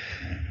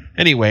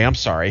 Anyway, I'm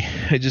sorry.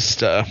 I just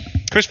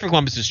Christopher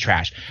Columbus is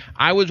trash.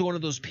 I was one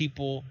of those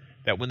people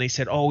that when they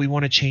said, "Oh, we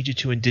want to change it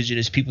to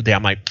Indigenous People Day,"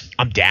 I'm like,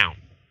 I'm down.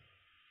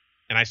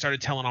 And I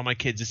started telling all my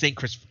kids, this ain't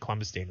Christopher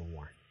Columbus Day no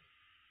more.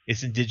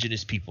 It's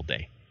Indigenous People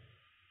Day.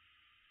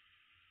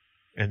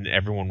 And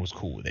everyone was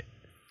cool with it.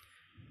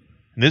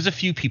 And there's a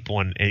few people,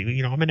 I'm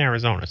in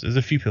Arizona, so there's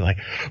a few people like,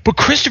 but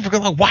Christopher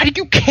Columbus, why did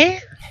you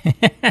care?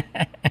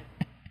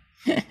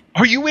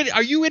 Are you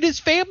in his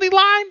family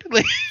line?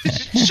 Like,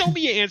 show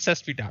me your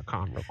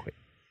Ancestry.com real quick.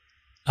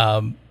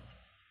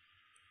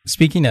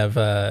 Speaking of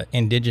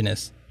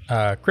indigenous,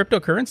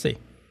 cryptocurrency.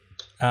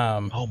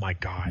 Oh my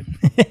God.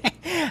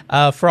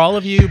 For all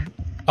of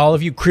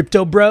you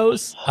crypto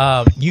bros,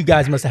 you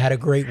guys must have had a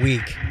great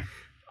week.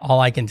 All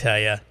I can tell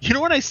you. You know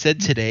what I said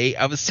today?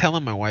 I was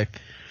telling my wife,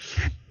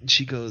 and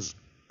she goes,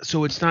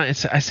 so it's not, I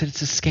said,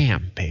 it's a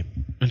scam, babe.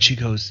 And she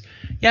goes,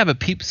 yeah,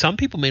 but some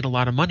people made a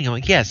lot of money. I'm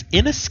like, yes,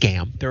 in a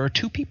scam, there are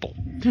two people.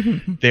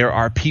 There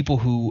are people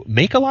who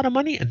make a lot of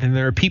money, and then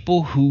there are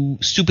people who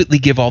stupidly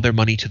give all their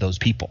money to those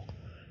people.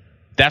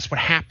 That's what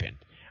happened.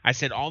 I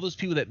said, all those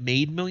people that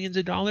made millions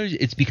of dollars,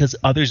 it's because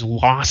others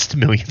lost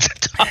millions of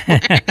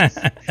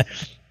dollars.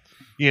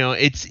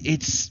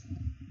 It's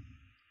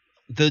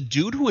the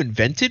dude who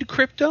invented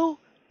crypto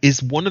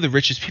is one of the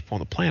richest people on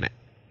the planet.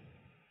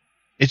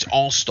 It's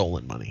all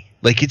stolen money.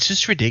 Like, it's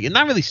just ridiculous.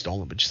 Not really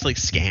stolen, but just like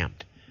scammed.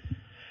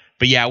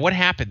 But yeah, what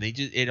happened?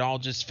 It all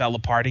just fell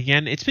apart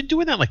again. It's been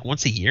doing that like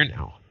once a year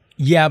now.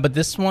 Yeah, but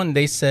this one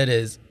they said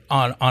is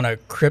on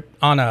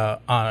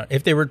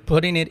if they were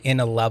putting it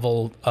in a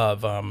level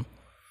of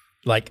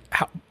like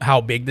how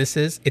big this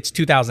is, it's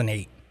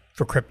 2008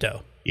 for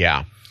crypto.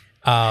 Yeah.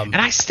 And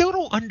I still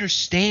don't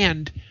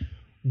understand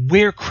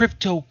where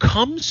crypto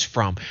comes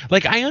from.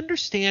 Like, I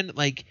understand,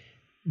 like,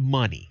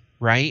 money,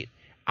 right?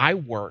 I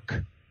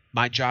work.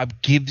 My job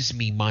gives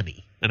me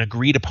money, an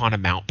agreed upon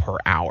amount per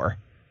hour.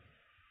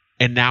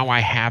 And now I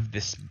have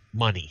this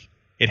money.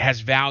 It has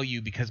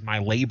value because my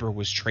labor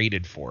was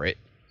traded for it.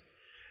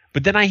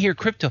 But then I hear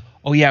crypto.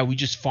 Oh, yeah, we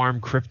just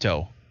farm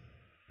crypto.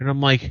 And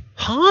I'm like,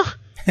 huh?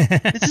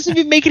 This doesn't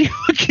even make any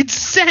fucking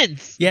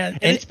sense. Yeah, and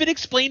it's been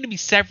explained to me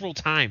several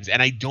times,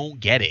 and I don't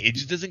get it. It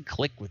just doesn't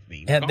click with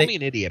me. Call me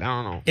an idiot. I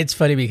don't know. It's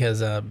funny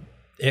because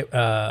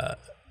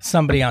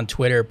somebody on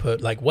Twitter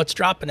put like, "What's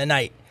dropping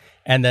tonight?"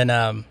 And then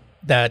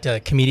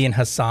that comedian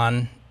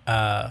Hassan,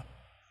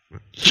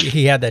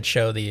 he had that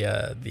show, the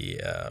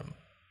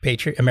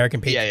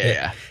American Patriot.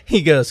 Yeah.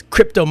 He goes,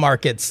 "Crypto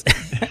markets."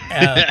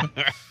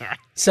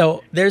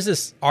 So there's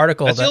this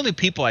article. That's the only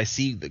people I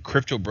see, the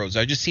crypto bros.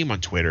 I just see them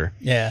on Twitter.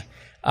 Yeah.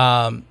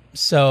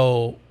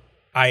 So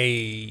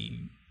I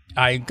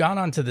got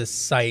onto this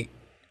site.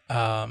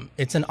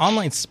 It's an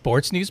online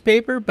sports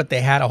newspaper, but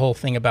they had a whole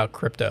thing about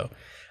crypto.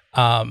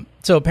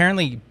 So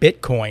apparently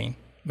Bitcoin,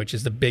 which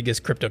is the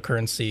biggest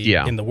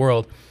cryptocurrency in the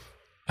world,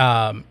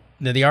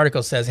 the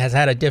article says has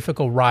had a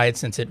difficult ride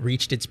since it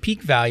reached its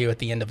peak value at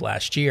the end of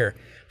last year.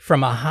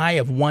 From a high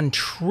of 1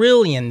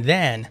 trillion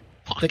then,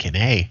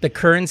 the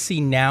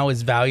currency now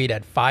is valued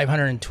at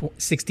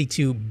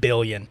 562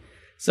 billion.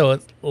 So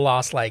it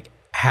lost like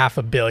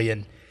 $500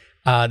 million.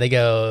 They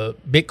go,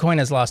 Bitcoin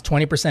has lost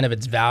 20% of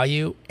its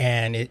value,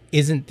 and it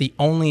isn't the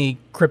only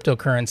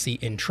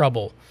cryptocurrency in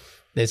trouble.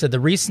 They said the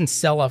recent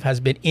sell-off has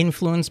been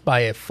influenced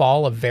by a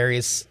fall of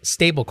various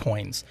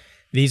stablecoins.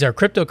 These are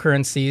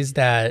cryptocurrencies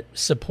that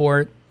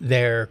support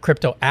their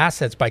crypto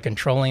assets by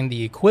controlling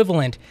the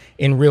equivalent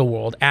in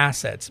real-world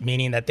assets,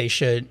 meaning that they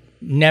should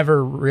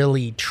never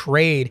really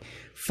trade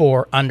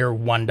for under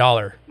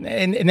 $1.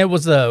 And it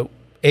was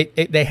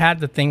they had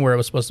the thing where it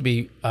was supposed to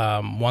be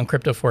one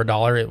crypto for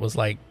 $1. It was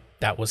like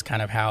that was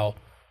kind of how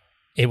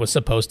it was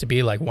supposed to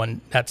be, like one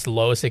that's the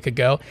lowest it could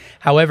go.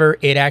 However,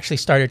 it actually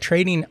started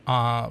trading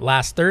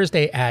last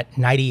Thursday at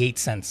 98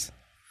 cents,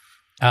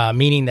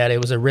 meaning that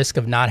it was a risk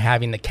of not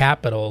having the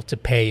capital to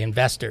pay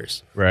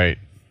investors. Right.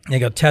 They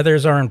go,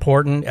 tethers are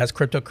important as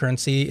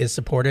cryptocurrency is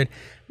supported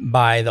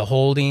by the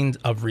holdings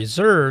of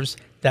reserves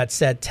that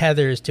set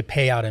tethers to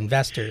pay out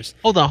investors.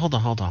 Hold on.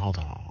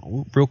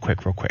 Real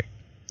quick.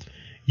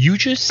 You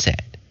just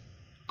said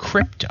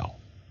crypto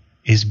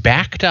is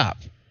backed up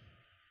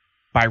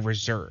by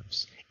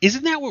reserves.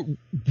 Isn't that what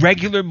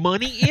regular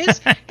money is?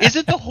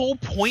 Isn't the whole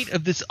point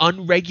of this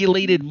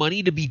unregulated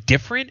money to be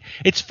different?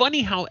 It's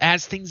funny how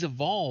as things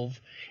evolve,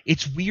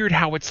 it's weird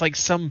how it's like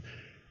some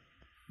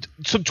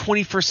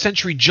 21st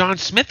century John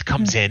Smith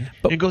comes in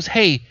and goes,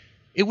 hey,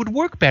 it would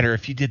work better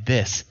if you did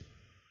this.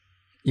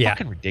 Yeah.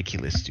 Fucking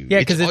ridiculous, dude. Yeah,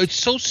 because it's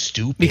so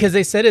stupid. Because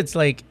they said it's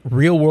like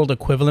real world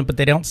equivalent, but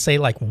they don't say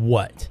like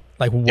what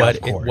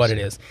it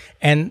is.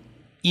 And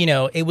you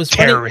know, it was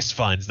terrorist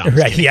funds, not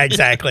right? Yeah,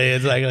 exactly.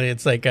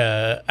 It's like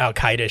Al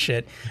Qaeda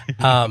shit.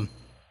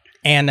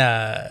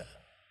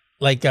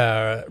 Like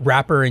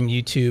rapper and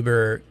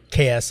YouTuber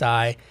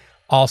KSI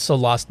also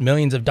lost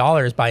millions of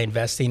dollars by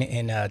investing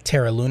in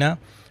Terra Luna.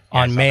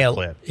 On May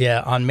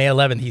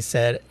 11th, he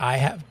said, "I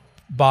have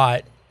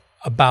bought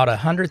about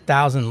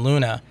 100,000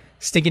 Luna,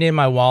 sticking it in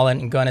my wallet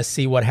and going to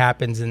see what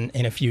happens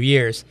in a few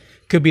years.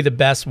 Could be the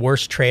best,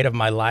 worst trade of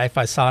my life.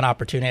 I saw an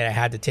opportunity, I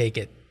had to take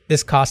it.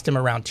 This cost him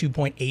around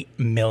 $2.8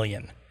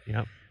 million."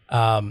 Yep.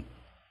 And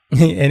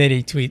then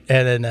they tweet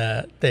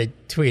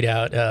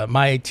out,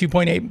 "My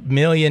 $2.8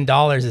 million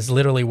is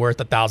literally worth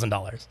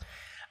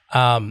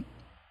 $1,000."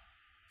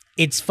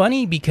 It's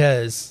funny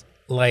because,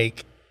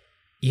 like,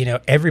 you know,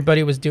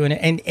 everybody was doing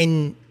it,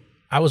 and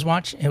I was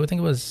watching. I think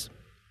it was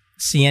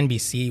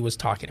CNBC was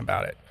talking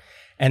about it,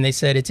 and they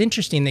said it's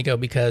interesting. They go,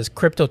 because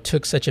crypto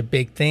took such a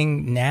big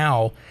thing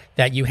now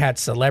that you had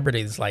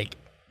celebrities like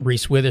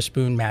Reese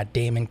Witherspoon, Matt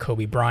Damon,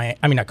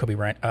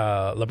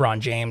 LeBron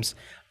James,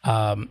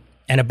 and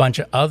a bunch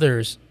of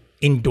others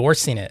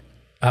endorsing it.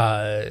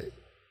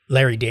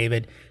 Larry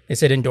David, they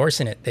said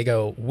endorsing it. They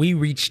go, we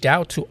reached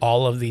out to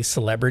all of these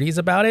celebrities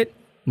about it.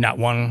 Not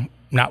one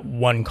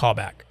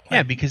callback.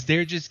 Yeah, because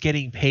they're just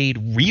getting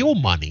paid real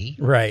money,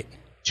 right,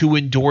 to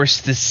endorse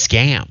this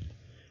scam.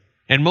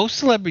 And most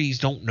celebrities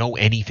don't know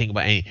anything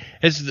about anything.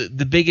 It's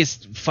the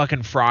biggest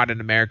fucking fraud in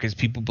America is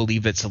people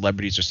believe that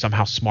celebrities are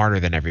somehow smarter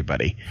than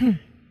everybody.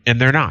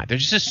 And they're not. They're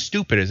just as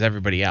stupid as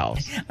everybody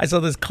else. I saw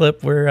this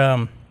clip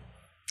where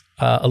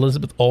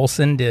Elizabeth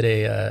Olsen did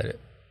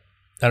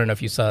I don't know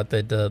if you saw it,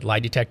 the lie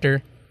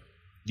detector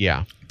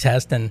Yeah.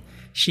 test, and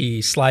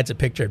she slides a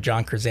picture of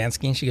John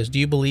Krasinski, and she goes, "Do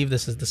you believe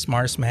this is the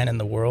smartest man in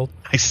the world?"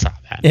 I saw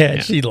that. Yeah,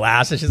 and she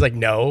laughs, and she's like,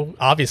 "No,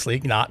 obviously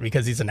not,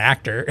 because he's an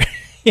actor."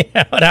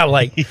 But I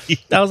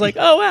was like,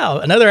 "Oh wow,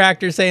 another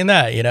actor saying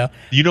that." You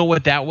know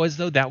what that was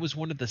though? That was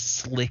one of the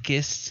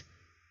slickest.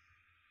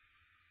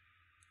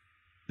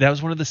 That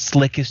was one of the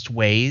slickest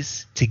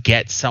ways to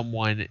get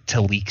someone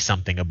to leak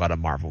something about a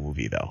Marvel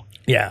movie, though.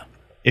 Yeah.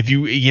 If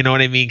you know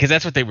what I mean, because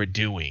that's what they were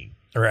doing.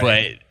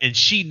 Right.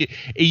 But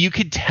you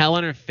could tell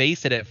on her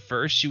face that at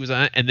first she was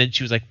on, and then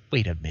she was like,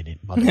 "Wait a minute,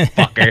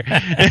 motherfucker."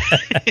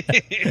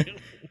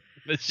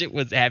 The shit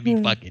was had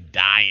me fucking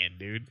dying,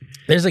 dude.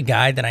 There's a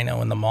guy that I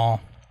know in the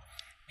mall,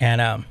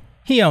 and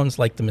he owns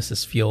like the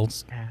Mrs.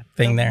 Fields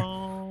thing there,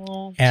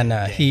 and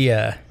he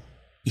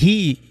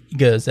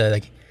goes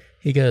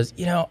he goes,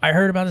 I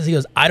heard about this. He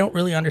goes, I don't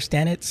really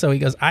understand it. So he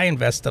goes, I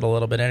invested a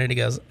little bit in it. He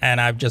goes, and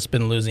I've just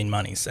been losing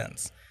money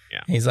since.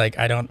 Yeah. He's like,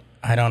 I don't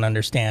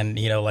understand,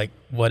 like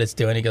what it's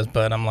doing. He goes,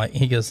 but I'm like,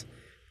 he goes,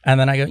 and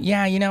then I go,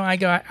 yeah,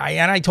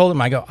 I told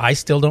him, I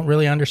still don't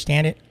really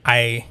understand it.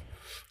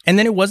 And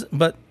then it was,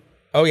 but,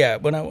 oh yeah,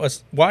 when I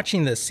was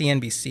watching the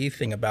CNBC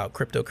thing about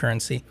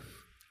cryptocurrency,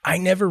 I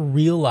never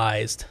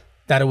realized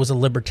that it was a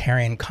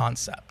libertarian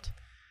concept.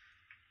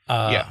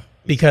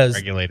 Because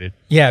regulated.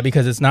 Yeah,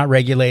 because it's not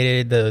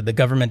regulated. The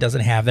government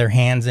doesn't have their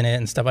hands in it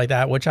and stuff like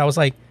that, which I was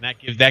like,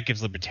 that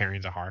gives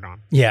libertarians a hard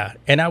on. Yeah.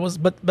 And I was,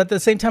 but at the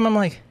same time, I'm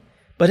like,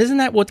 but isn't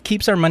that what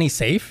keeps our money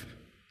safe?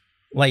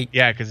 Like,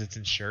 yeah, because it's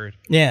insured.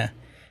 Yeah.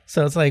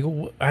 So it's like,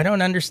 I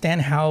don't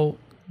understand how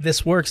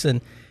this works.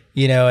 And,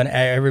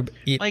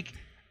 like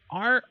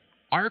our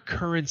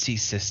currency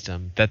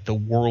system that the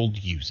world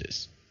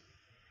uses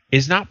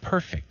is not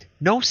perfect.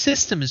 No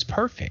system is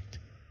perfect.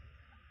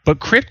 But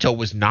crypto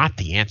was not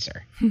the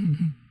answer,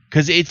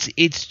 because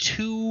it's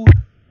too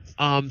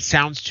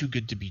sounds too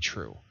good to be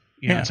true.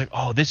 It's like,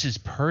 oh, this is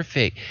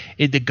perfect.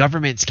 The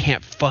governments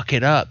can't fuck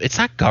it up. It's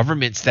not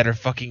governments that are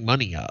fucking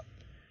money up.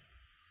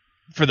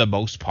 For the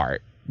most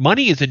part,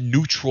 money is a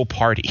neutral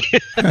party.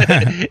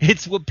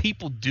 It's what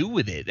people do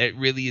with it that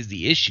really is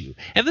the issue.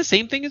 And the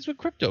same thing is with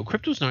crypto.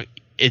 Crypto's not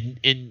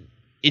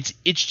it's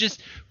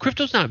just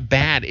crypto's not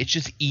bad. It's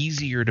just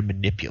easier to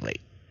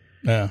manipulate.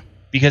 Yeah.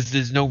 Because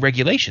there's no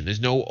regulation. There's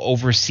no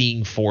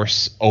overseeing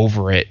force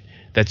over it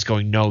that's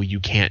going, no, you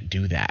can't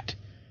do that.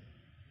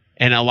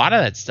 And a lot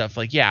of that stuff,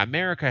 like, yeah,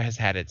 America has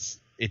had its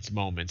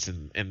moments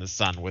in the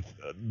sun with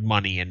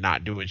money and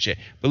not doing shit.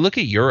 But look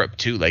at Europe,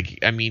 too. Like,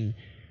 I mean,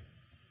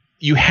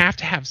 you have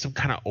to have some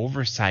kind of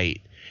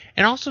oversight.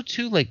 And also,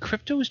 too, like,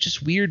 crypto is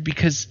just weird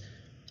because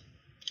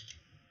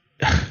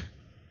I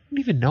don't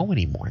even know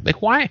anymore.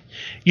 Like, why?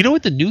 You know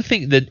what the new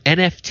thing, the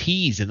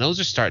NFTs, and those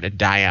are starting to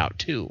die out,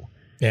 too.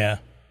 Yeah.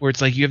 Where it's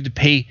like you have to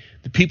pay,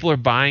 the people are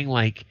buying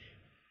like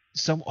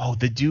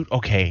the dude,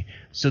 okay,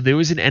 so there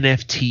was an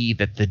NFT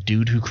that the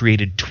dude who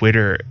created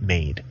Twitter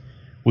made,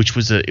 which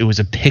was it was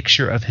a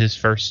picture of his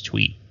first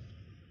tweet.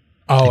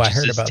 Oh, I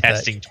heard about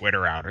testing that.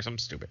 Twitter out or something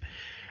stupid.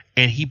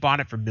 And he bought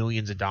it for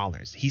millions of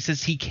dollars. He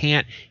says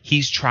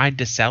he's tried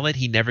to sell it,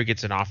 he never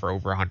gets an offer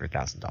over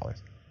 $100,000.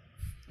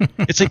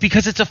 It's like,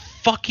 because it's a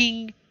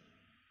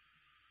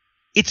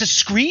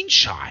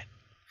screenshot.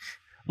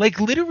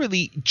 Like,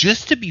 literally,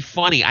 just to be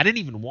funny, I didn't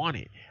even want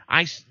it.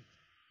 I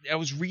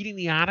was reading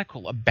the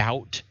article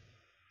about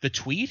the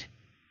tweet,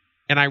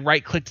 and I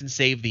right-clicked and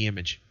saved the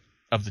image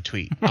of the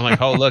tweet. I'm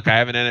like, oh, look, I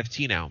have an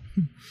NFT now.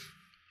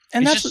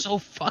 And it's just so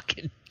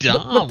fucking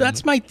dumb. But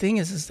that's my thing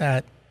is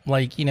that,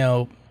 like,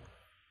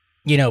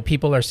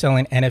 people are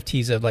selling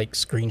NFTs of, like,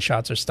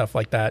 screenshots or stuff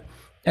like that.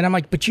 And I'm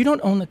like, but you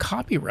don't own the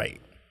copyright.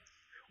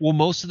 Well,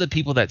 most of the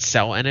people that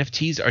sell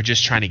NFTs are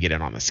just trying to get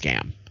in on the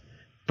scam.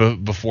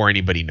 Before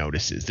anybody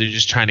notices. They're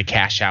just trying to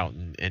cash out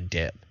and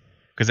dip,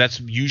 because that's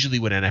usually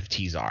what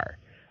NFTs are.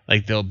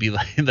 Like, they'll be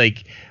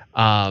like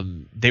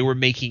they were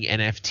making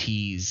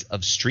NFTs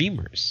of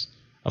streamers,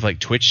 of like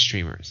Twitch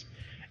streamers,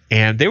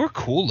 and they were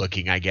cool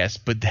looking, I guess.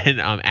 But then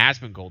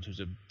Asmongold, who's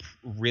a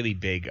really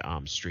big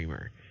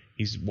streamer,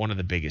 he's one of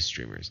the biggest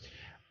streamers,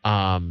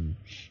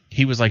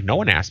 he was like, no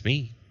one asked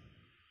me.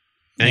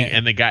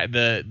 And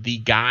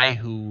the guy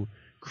who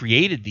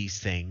created these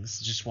things,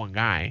 just one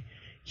guy,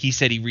 he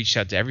said he reached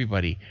out to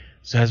everybody.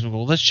 So husband,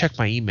 well, let's check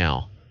my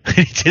email.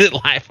 He did it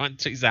live on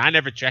Twitter. He said, I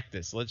never checked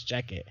this. So let's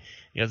check it.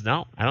 He goes,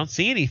 no, I don't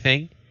see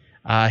anything.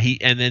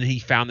 And then he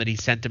found that he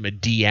sent him a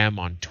DM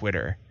on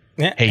Twitter.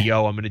 Hey,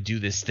 yo, I'm going to do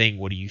this thing.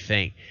 What do you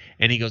think?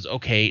 And he goes,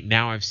 okay,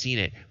 now I've seen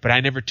it. But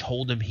I never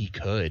told him he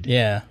could.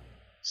 Yeah.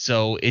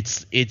 So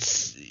it's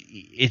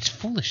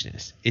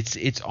foolishness.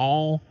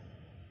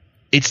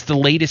 It's the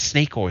latest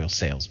snake oil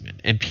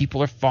salesman, and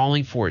people are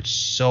falling for it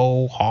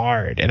so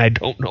hard, and I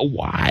don't know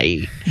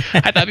why.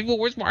 I thought people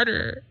were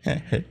smarter.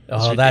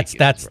 Oh, that's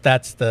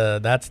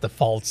the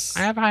false. I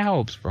have high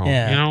hopes, bro.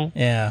 Yeah,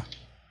 yeah.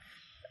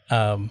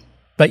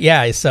 But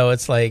yeah, so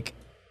it's like,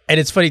 and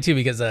it's funny too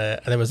because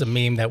there was a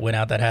meme that went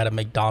out that had a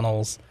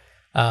McDonald's.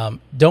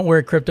 Don't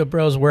worry, crypto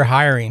bros, we're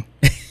hiring.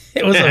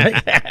 It was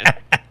like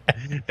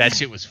that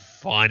shit was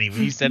funny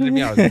when you said it to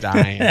me. I was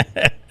dying.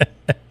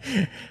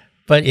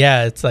 But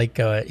yeah, it's like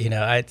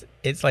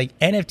it's like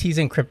NFTs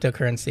and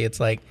cryptocurrency.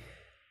 It's like,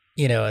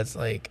 it's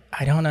like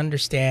I don't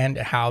understand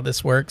how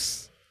this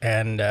works,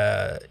 and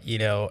and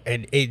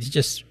it's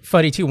just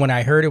funny too. When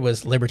I heard it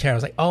was libertarian, I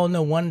was like, oh,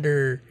 no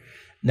wonder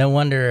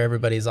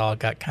everybody's all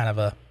got kind of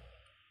a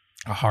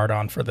hard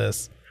on for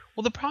this.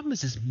 Well, the problem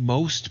is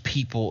most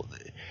people.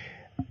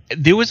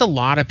 There was a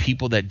lot of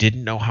people that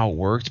didn't know how it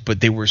worked,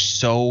 but they were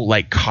so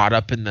like caught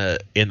up in the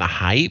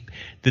hype.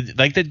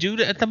 Like the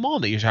dude at the mall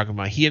that you're talking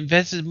about, he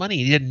invested money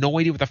and he had no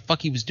idea what the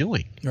fuck he was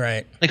doing.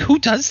 Right? Like, who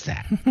does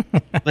that?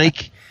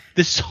 Like,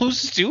 this is so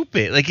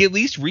stupid. Like, at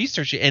least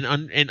research it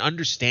and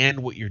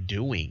understand what you're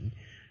doing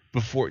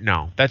before.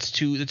 No, that's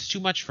too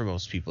much for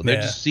most people. They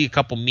just see a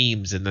couple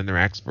memes and then they're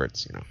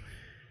experts.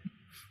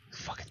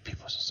 Fucking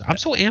people are so. I'm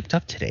so amped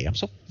up today. I'm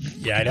so.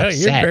 Yeah, I know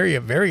upset. You're very,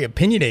 very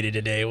opinionated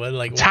today.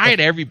 Tired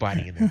of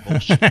everybody in their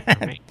bullshit.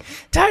 Right?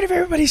 Tired of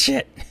everybody's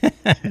shit.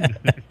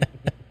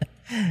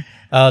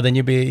 Oh, then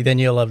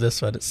you'll love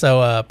this one.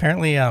 So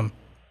apparently,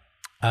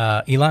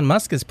 Elon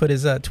Musk has put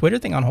his Twitter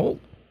thing on hold.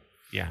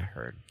 Yeah, I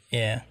heard.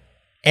 Yeah,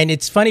 and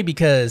it's funny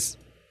because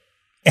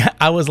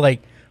I was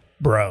like,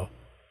 bro,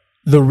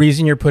 the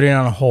reason you're putting it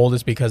on hold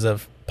is because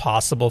of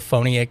possible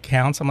phony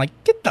accounts. I'm like,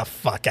 get the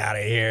fuck out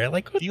of here.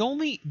 Like, what? The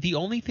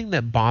only thing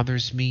that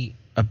bothers me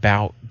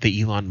about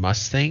the Elon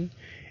Musk thing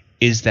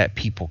is that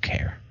people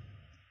care.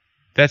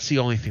 That's the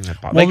only thing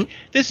that bothers me. Like,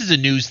 this is a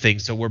news thing,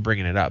 so we're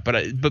bringing it up.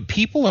 But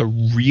people are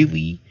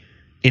really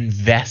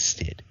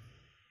invested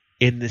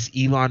in this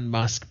Elon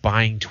Musk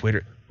buying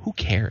Twitter. Who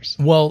cares?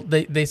 Well,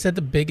 they said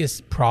the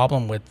biggest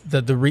problem with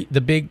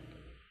the big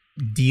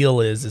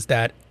deal is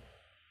that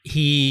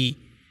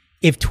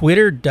if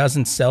Twitter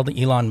doesn't sell to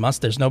Elon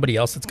Musk, there's nobody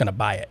else that's going to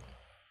buy it.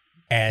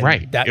 And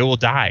it will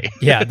die.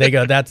 Yeah, they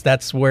go,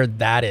 that's where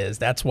that is.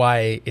 That's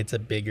why it's a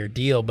bigger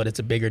deal, but it's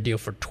a bigger deal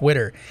for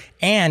Twitter.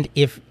 And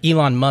if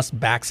Elon Musk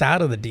backs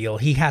out of the deal,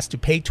 he has to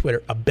pay Twitter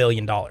 $1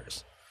 billion.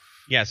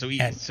 Yeah,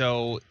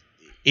 so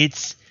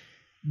it's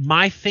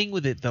my thing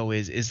with it though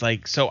is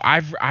like, so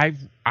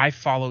I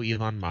follow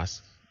Elon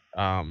Musk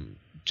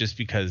just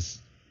because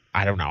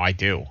I don't know, I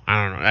do.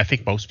 I don't know. I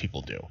think most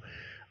people do.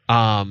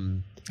 I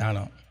don't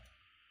know.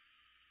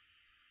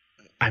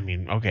 I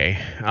mean, okay.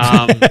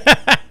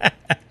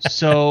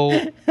 So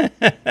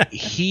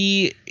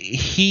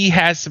he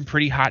has some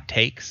pretty hot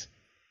takes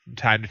from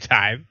time to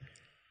time.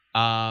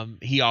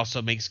 He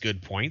also makes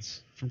good points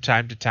from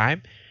time to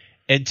time.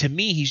 And to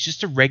me, he's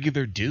just a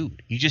regular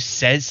dude. He just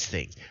says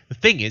things. The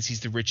thing is, he's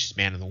the richest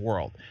man in the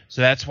world.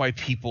 So that's why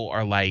people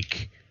are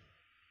like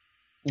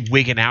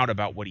wigging out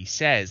about what he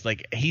says.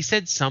 Like, he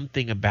said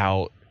something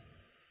about,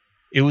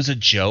 it was a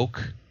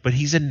joke, but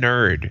he's a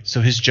nerd.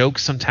 So his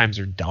jokes sometimes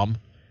are dumb.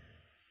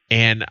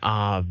 And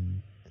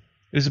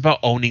it was about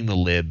owning the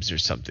libs or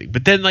something.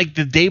 But then, like,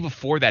 the day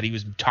before that, he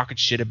was talking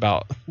shit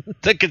about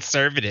the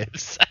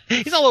conservatives.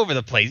 He's all over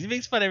the place. He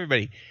makes fun of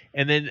everybody.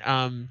 And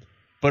then,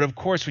 but of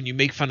course, when you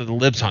make fun of the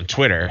libs on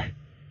Twitter,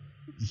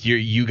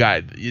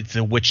 it's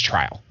a witch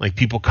trial. Like,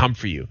 people come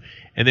for you.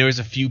 And there was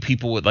a few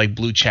people with, like,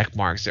 blue check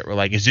marks that were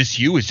like, is this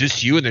you? Is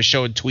this you? And they're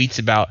showing tweets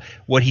about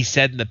what he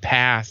said in the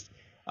past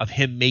of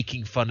him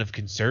making fun of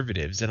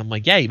conservatives. And I'm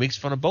like, yeah, he makes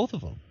fun of both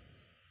of them.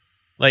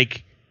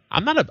 Like,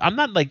 I'm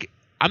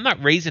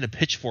not raising a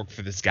pitchfork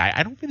for this guy.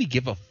 I don't really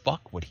give a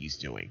fuck what he's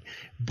doing.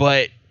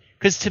 But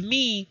because to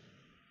me,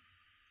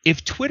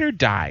 if Twitter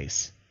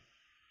dies,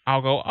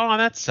 I'll go, oh,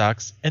 that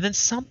sucks. And then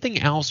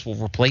something else will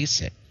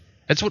replace it.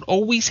 That's what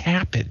always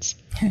happens.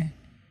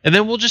 And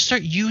then we'll just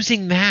start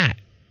using that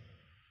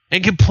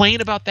and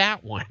complain about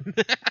that one.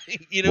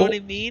 You know what I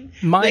mean?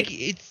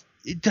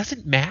 It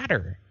doesn't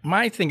matter.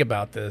 My thing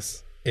about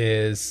this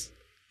is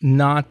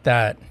not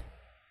that,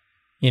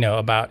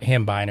 about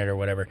him buying it or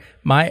whatever.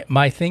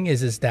 My thing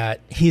is that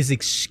his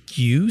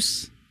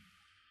excuse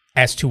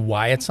as to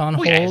why it's on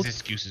hold. Yeah, his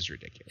excuse is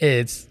ridiculous.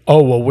 It's,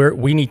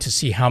 we need to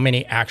see how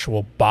many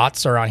actual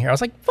bots are on here. I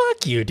was like,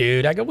 fuck you,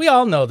 dude. I go, we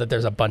all know that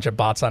there's a bunch of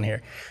bots on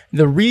here.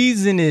 The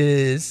reason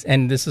is,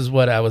 and this is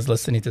what I was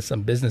listening to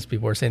some business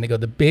people were saying, they go,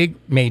 the big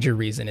major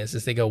reason is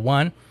they go,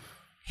 one,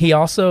 he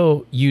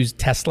used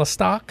Tesla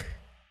stock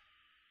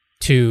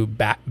to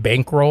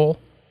bankroll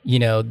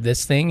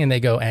this thing, and they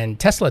go, and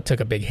Tesla took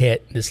a big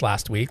hit this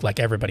last week, like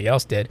everybody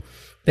else did.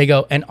 They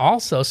go, and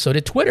also so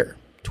did Twitter.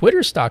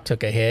 Twitter stock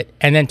took a hit,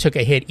 and then took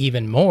a hit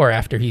even more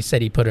after he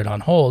said he put it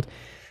on hold.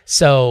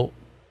 So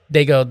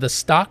they go, the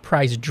stock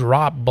price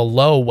dropped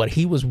below what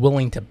he was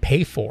willing to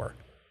pay for.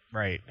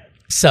 Right.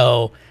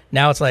 So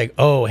now it's like,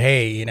 oh,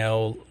 hey,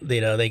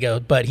 they go,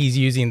 but he's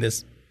using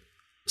this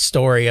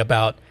story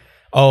about,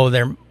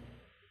 they're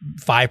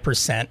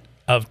 5%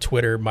 of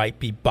Twitter might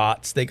be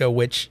bots. They go,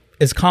 which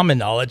is common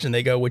knowledge, and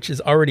they go, which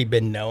has already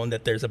been known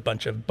that there's a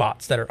bunch of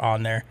bots that are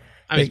on there.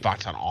 I mean, it's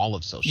bots on all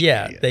of social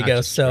media. Yeah, they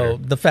go, so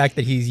the fact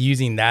that he's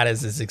using that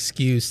as his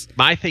excuse.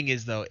 My thing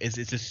is, though, it's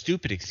a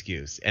stupid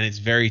excuse, and it's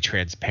very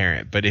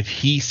transparent. But if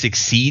he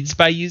succeeds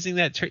by using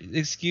that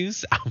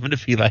excuse, I'm going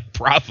to be like,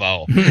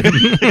 bravo.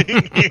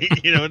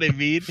 You know what I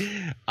mean?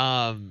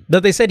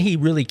 But they said he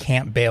really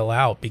can't bail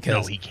out because...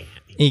 No, he can't.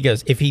 He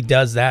goes, if he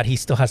does that, he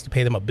still has to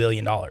pay them $1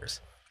 billion.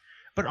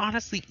 But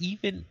honestly,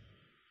 even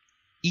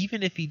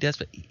if he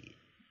does,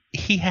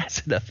 he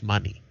has enough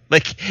money.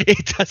 Like,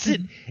 it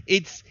doesn't.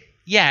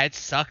 It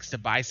sucks to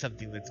buy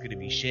something that's going to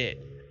be shit.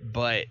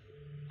 But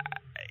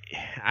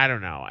I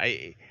don't know.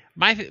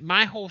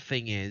 My whole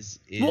thing is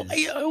well,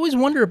 I always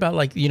wonder about,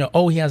 like,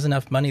 he has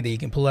enough money that he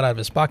can pull it out of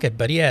his pocket,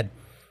 but he had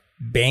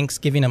banks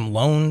giving him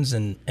loans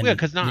and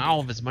because not all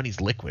of his money's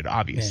liquid,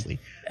 obviously.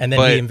 Yeah. And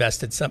then he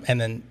invested some,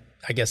 and then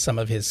I guess some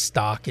of his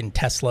stock in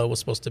Tesla was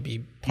supposed to be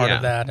part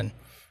of that, and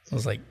I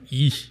was like,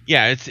 yeesh.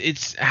 Yeah,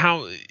 it's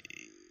how.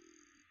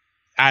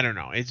 I don't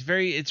know.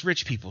 It's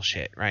rich people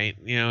shit, right?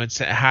 It's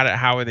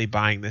how are they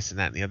buying this and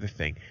that and the other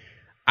thing.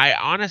 I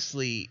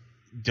honestly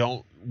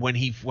don't.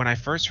 When I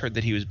first heard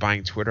that he was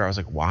buying Twitter, I was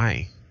like,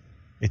 why?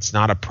 It's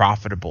not a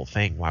profitable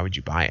thing. Why would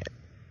you buy it?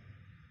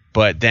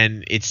 But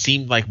then it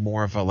seemed like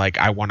more of a, like,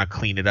 I want to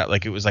clean it up.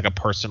 Like, it was like a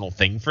personal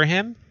thing for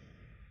him.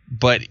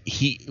 But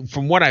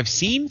from what I've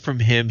seen from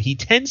him, he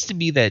tends to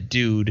be that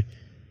dude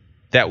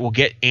that will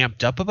get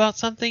amped up about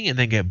something and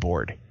then get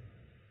bored.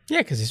 Yeah,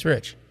 because he's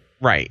rich.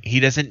 Right.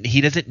 He doesn't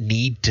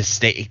need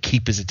to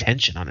keep his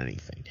attention on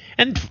anything.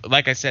 And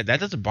like I said, that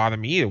doesn't bother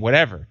me either,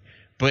 whatever.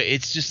 But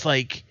it's just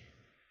like,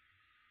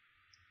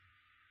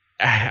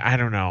 I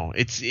don't know.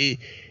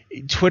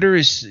 Twitter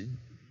is,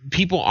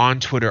 people on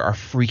Twitter are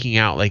freaking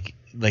out like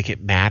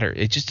it matters.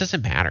 It just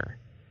doesn't matter.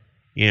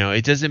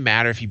 It doesn't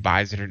matter if he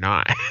buys it or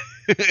not.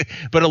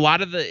 But a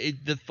lot of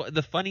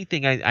the funny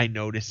thing I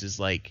notice is,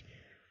 like,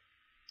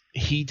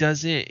 he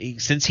doesn't,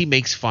 since he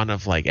makes fun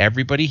of, like,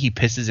 everybody, he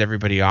pisses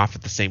everybody off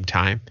at the same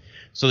time.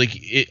 So,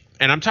 like,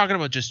 and I'm talking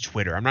about just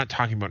Twitter. I'm not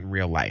talking about in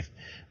real life.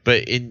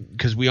 But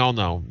because we all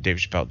know, Dave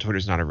Chappelle,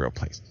 Twitter's not a real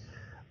place.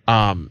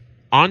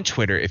 On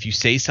Twitter, if you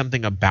say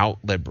something about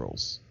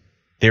liberals,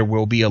 there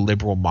will be a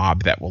liberal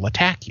mob that will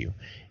attack you.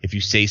 If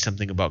you say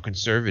something about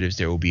conservatives,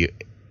 there will be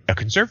a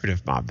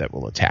conservative mob that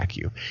will attack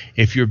you.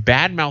 If you're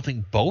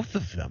bad-mouthing both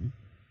of them,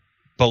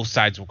 both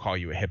sides will call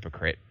you a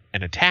hypocrite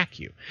and attack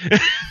you.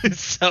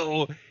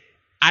 So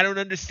I don't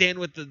understand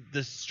what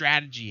the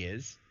strategy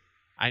is.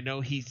 I know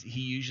he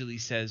usually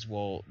says,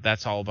 well,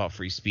 that's all about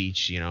free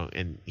speech,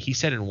 and he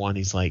said in one,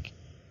 he's like,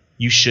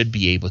 you should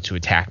be able to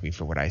attack me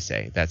for what I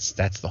say. That's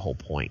the whole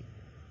point.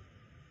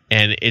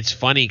 And it's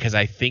funny because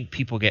I think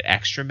people get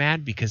extra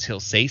mad because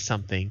he'll say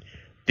something,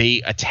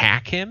 they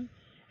attack him,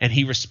 and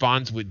he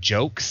responds with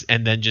jokes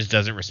and then just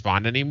doesn't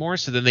respond anymore.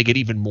 So then they get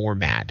even more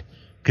mad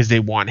because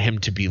they want him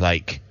to be,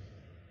 like,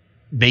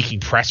 making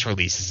press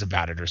releases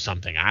about it or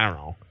something. I don't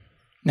know.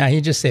 Nah,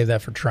 he just saved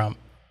that for Trump.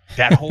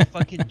 That whole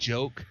fucking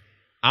joke.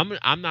 I'm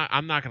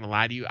not gonna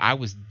lie to you. I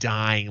was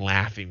dying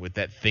laughing with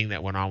that thing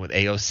that went on with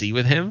AOC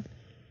with him,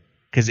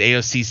 because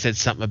AOC said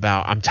something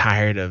about, I'm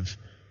tired of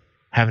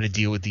having to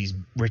deal with these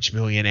rich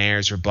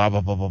millionaires or blah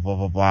blah blah blah blah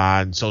blah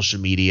blah on social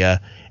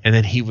media, and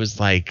then he was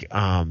like,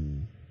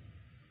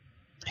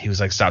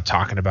 stop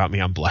talking about me,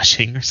 I'm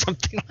blushing, or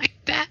something like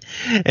that.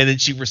 And then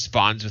she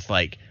responds with,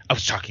 like, I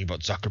was talking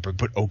about Zuckerberg,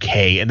 but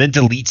okay, and then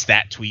deletes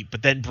that tweet,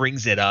 but then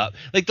brings it up.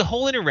 Like, the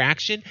whole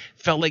interaction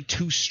felt like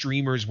two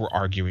streamers were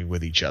arguing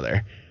with each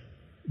other,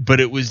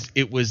 but it was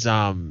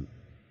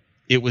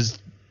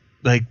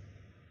like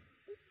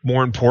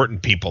more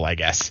important people, I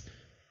guess.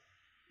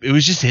 It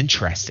was just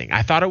interesting.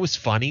 I thought it was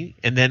funny,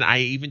 and then I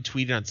even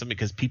tweeted on something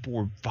because people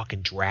were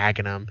fucking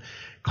dragging him,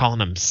 calling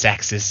him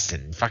sexist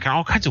and fucking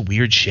all kinds of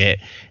weird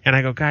shit. And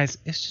I go, guys,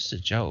 it's just a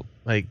joke.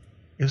 Like,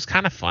 it was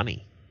kind of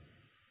funny.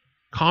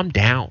 Calm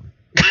down.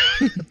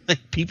 Like,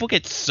 people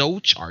get so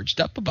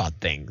charged up about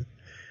things.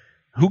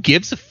 Who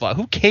gives a fuck?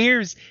 Who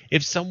cares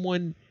if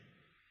someone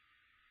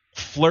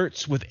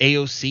flirts with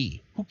AOC?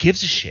 Who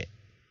gives a shit?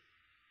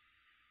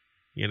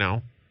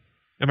 Am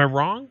I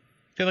wrong? I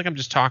feel like I'm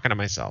just talking to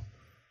myself.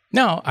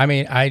 No, I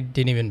mean, I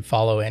didn't even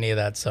follow any of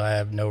that, so I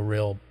have no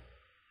real...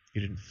 You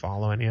didn't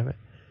follow any of it?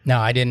 No,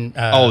 I didn't...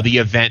 the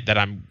event that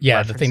I'm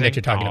Yeah, the thing that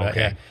you're talking about, okay.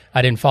 Yeah.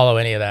 I didn't follow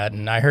any of that,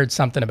 and I heard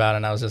something about it,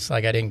 and I was just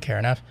like, I didn't care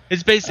enough.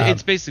 It's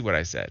basically what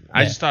I said.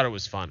 I just thought it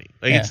was funny.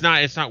 Like, it's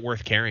not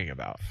worth caring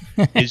about.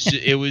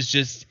 It was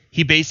just...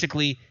 He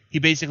basically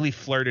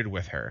flirted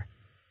with her,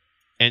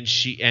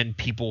 and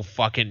people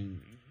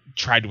fucking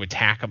tried to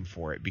attack him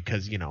for it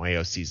because,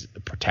 AOC's a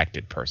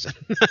protected person.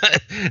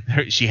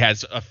 She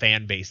has a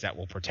fan base that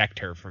will protect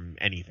her from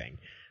anything.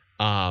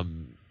 I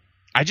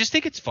just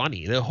think it's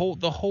funny. The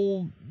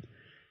whole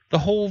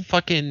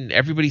fucking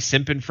everybody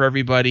simping for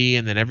everybody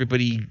and then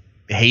everybody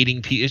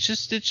hating people. It's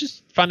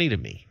just funny to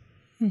me.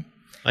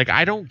 Like,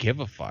 I don't give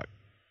a fuck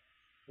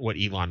what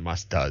Elon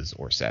Musk does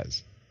or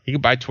says. He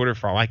can buy Twitter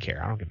for all I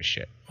care. I don't give a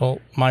shit. Well,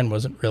 mine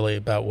wasn't really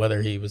about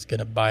whether he was going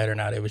to buy it or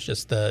not. It was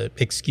just the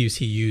excuse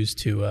he used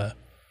to...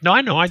 No, I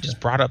know. I just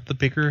brought up the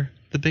bigger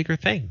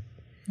thing.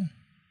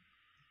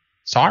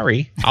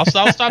 Sorry. I'll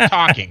stop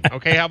talking.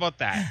 Okay, how about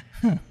that?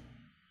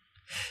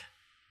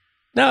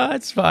 No,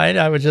 that's fine.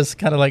 I was just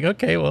kind of like,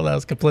 okay, well, that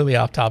was completely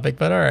off topic,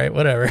 but all right,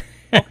 whatever.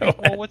 Okay,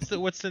 well,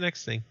 what's the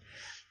next thing?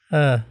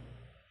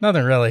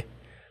 Nothing really.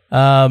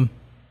 Yeah,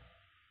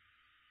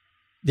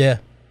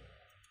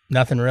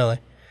 nothing really.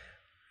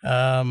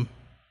 Um,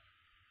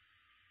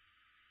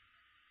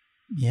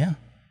 yeah.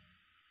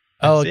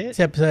 That's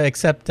it?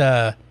 Except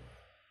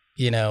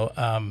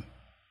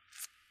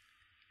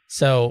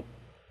so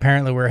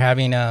apparently we're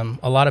having a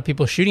lot of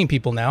people shooting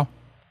people now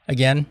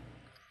again.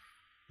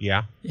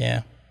 Yeah.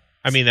 Yeah.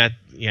 I mean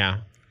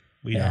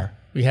we are.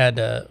 We had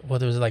there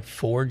was like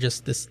 4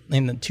 just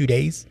in the 2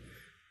 days.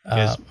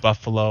 There's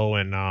Buffalo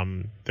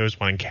and there was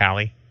one in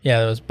Cali. Yeah,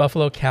 there was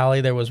Buffalo,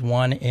 Cali. There was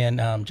one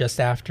in just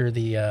after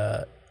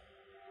the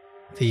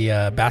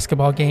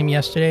basketball game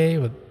yesterday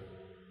with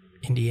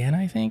Indiana,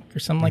 I think, or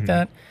something like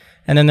that.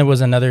 And then there was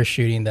another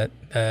shooting that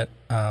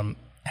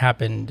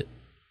happened,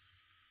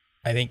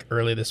 I think,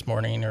 early this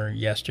morning or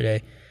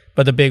yesterday.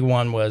 But the big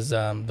one was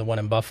the one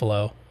in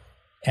Buffalo,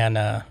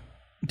 and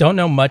don't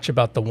know much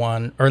about the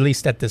one, or at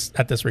least at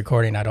this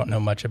recording, I don't know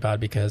much about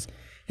it because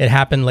it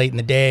happened late in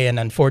the day, and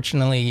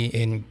unfortunately,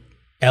 in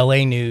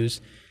LA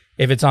news,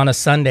 if it's on a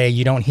Sunday,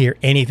 you don't hear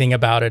anything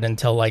about it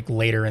until like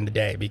later in the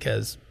day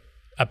because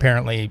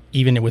apparently,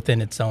 even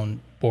within its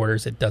own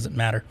borders, it doesn't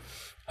matter.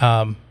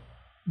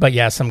 But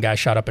yeah, some guy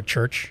shot up a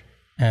church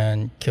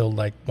and killed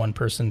like one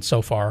person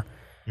so far.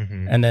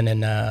 And then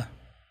in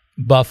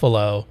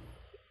Buffalo,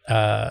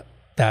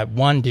 that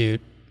one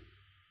dude,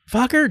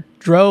 fucker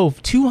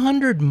drove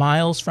 200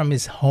 miles from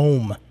his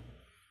home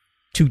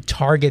to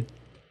target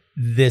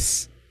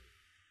this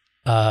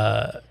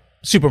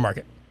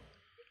supermarket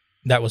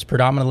that was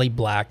predominantly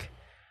black,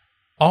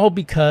 all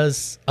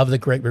because of the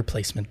Great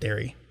Replacement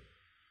theory.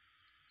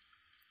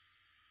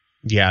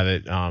 Yeah,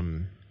 that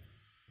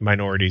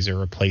minorities are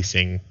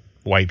replacing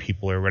white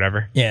people or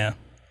whatever. Yeah.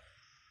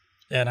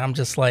 And I'm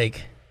just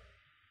like,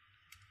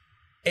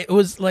 it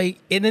was like,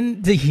 and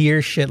then to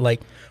hear shit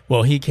like,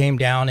 well, he came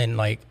down and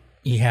like,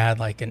 he had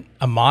like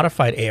a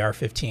modified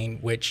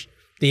AR-15, which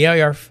he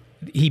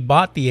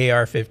bought the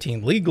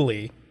AR-15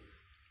 legally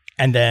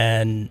and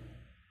then,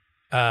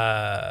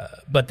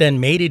 but then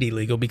made it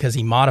illegal because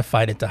he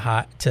modified it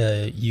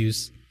to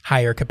use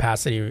higher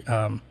capacity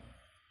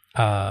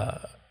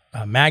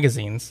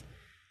magazines.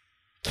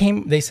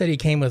 They said he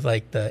came with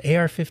like the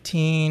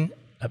AR-15,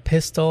 a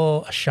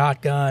pistol, a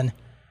shotgun,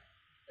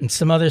 and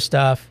some other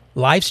stuff.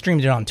 Live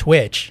streamed it on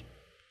Twitch,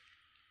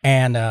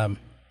 and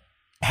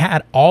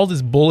had all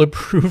this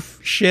bulletproof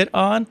shit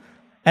on.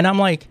 And I'm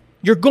like,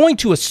 you're going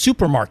to a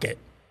supermarket.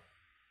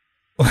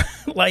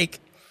 Like,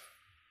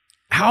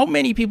 how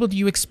many people do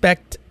you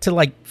expect to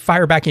like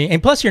fire back in?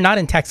 And plus, you're not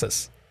in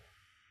Texas.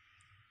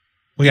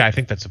 Well, yeah, I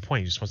think that's the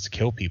point. He just wants to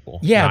kill people.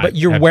 Yeah, but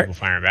you're wearing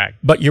firing back.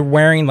 But you're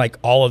wearing like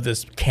all of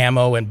this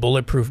camo and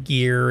bulletproof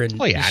gear and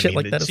shit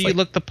like that. So you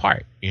look the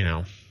part, you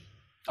know.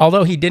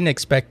 Although he didn't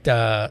expect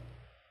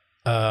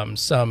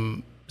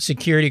some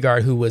security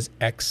guard who was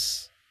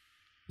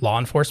ex-law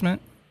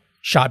enforcement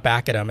shot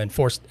back at him and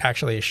forced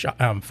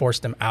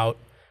him out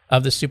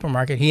of the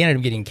supermarket. He ended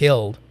up getting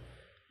killed,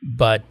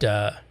 but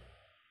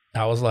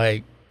I was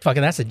like,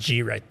 "Fucking, that's a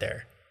G right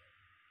there."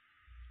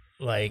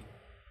 Like.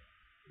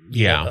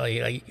 Yeah,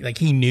 like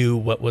he knew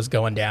what was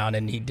going down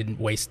and he didn't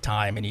waste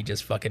time and he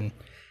just fucking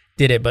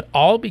did it. But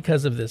all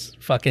because of this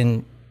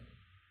fucking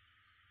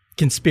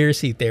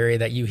conspiracy theory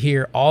that you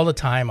hear all the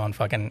time on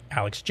fucking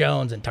Alex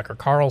Jones and Tucker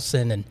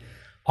Carlson and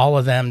all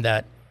of them,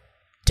 that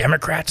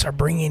Democrats are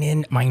bringing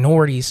in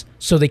minorities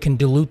so they can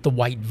dilute the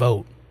white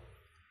vote.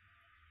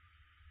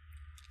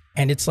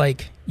 And it's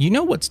like, you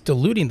know what's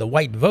diluting the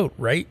white vote,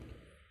 right?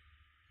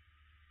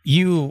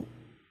 You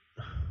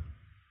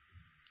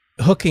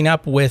hooking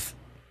up with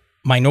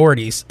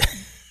minorities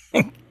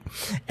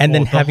and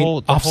then having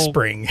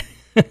offspring.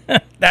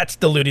 That's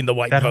diluting the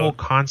white vote. That whole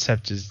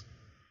concept is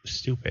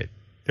stupid.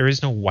 There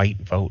is no white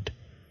vote.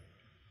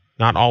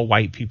 Not all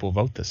white people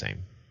vote the same.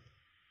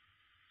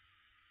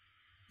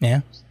 Yeah.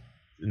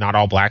 Not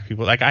all black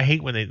people. Like, I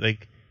hate when they,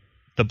 like,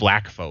 the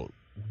black vote.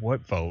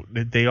 What vote?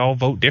 They all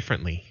vote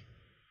differently.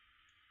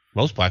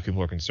 Most black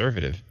people are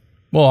conservative.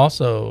 Well,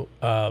 also,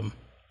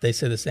 they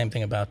say the same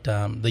thing about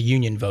the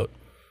union vote.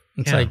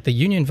 It's like the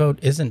union vote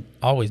isn't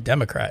always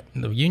Democrat.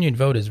 The union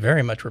vote is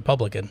very much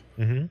Republican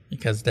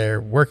because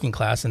they're working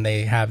class and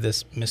they have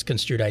this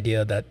misconstrued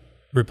idea that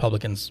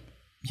Republicans,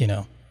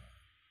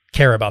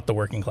 care about the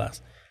working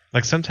class.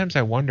 Like, sometimes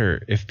I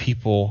wonder if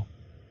people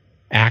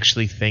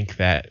actually think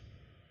that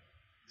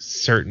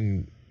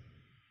certain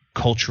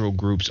cultural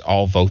groups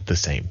all vote the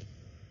same.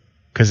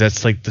 Because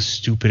that's like the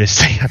stupidest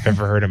thing I've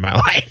ever heard in my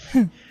life.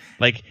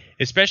 Like,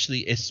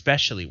 especially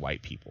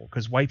white people.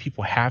 Because white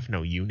people have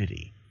no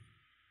unity.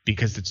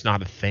 Because it's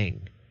not a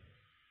thing.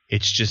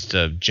 It's just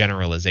a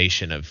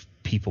generalization of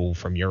people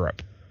from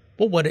Europe.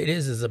 Well, what it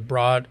is a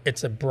broad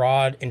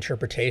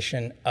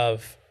interpretation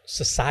of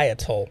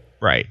societal.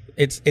 Right.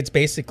 It's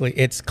basically,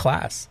 it's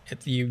class.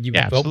 You vote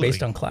absolutely.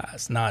 based on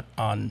class, not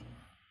on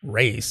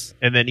race.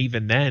 And then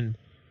even then,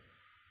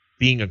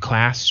 being a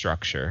class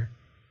structure,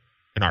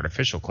 an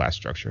artificial class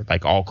structure,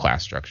 like all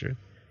class structure,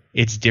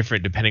 it's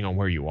different depending on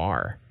where you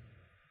are.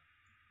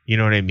 You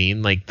know what I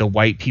mean? Like, the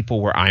white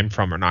people where I'm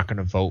from are not going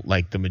to vote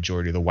like the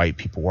majority of the white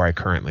people where I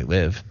currently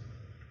live.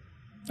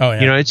 Oh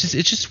yeah. It's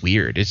just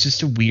weird. It's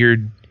just a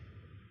weird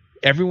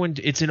everyone,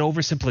 it's an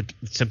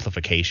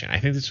oversimplification. I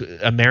think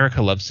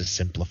America loves to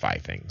simplify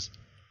things,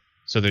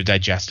 so they're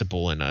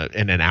digestible in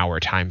an hour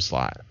time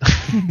slot.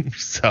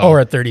 Or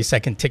a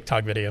 30-second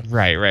TikTok video.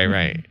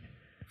 Right.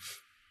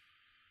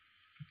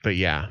 But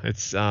yeah,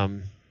 it's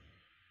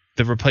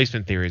the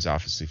replacement theory is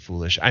obviously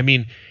foolish. I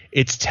mean,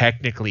 it's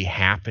technically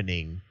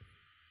happening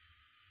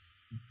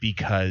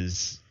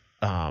because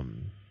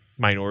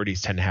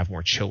minorities tend to have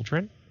more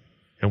children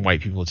and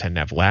white people tend to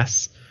have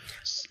less.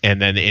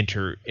 And then the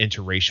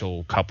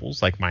interracial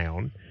couples like my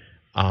own,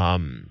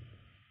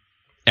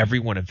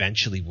 everyone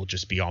eventually will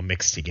just be all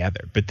mixed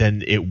together. But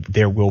then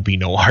there will be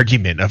no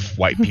argument of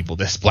white people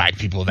this, black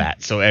people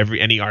that. So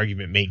any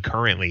argument made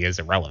currently is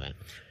irrelevant.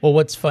 Well,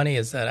 what's funny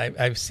is that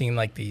I've seen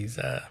like these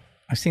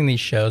I've seen these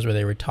shows where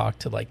they would talk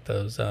to like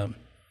those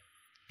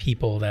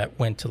people that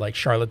went to like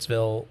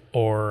Charlottesville,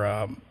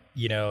 or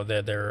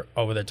they're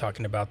over there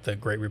talking about the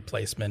Great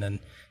Replacement and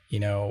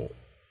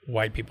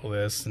white people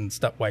this and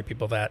stuff, white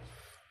people that,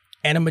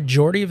 and a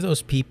majority of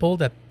those people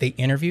that they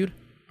interviewed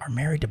are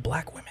married to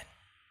black women.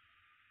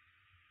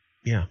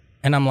 Yeah,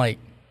 and I'm like,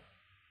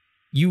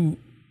 you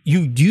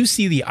do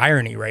see the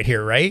irony right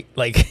here, right?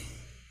 Like,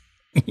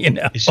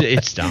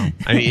 it's dumb.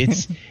 I mean,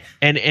 it's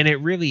and it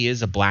really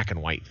is a black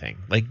and white thing.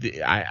 Like,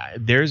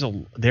 there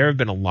have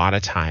been a lot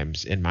of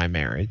times in my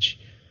marriage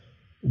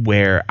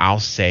where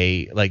I'll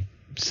say, like,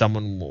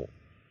 someone will,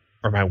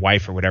 or my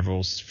wife or whatever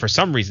will for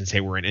some reason say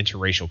we're an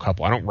interracial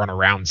couple. I don't run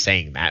around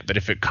saying that, but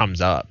if it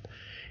comes up,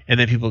 and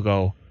then people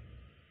go,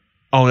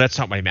 "Oh, that's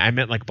not what I meant. I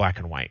meant like black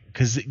and white,"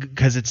 because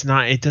it's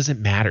not. It doesn't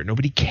matter.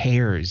 Nobody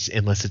cares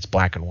unless it's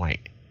black and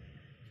white.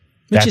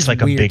 That's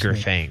like a bigger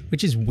thing.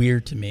 Which is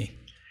weird to me.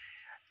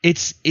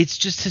 It's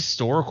just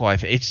historical.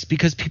 It's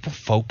because people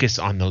focus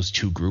on those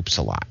two groups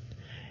a lot,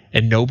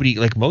 and nobody,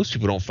 like most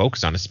people, don't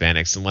focus on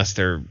Hispanics unless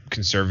they're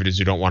conservatives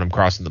who don't want them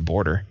crossing the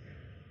border,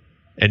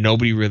 and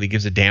nobody really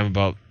gives a damn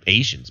about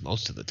Asians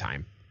most of the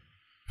time,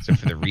 except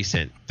for the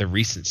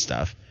recent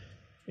stuff.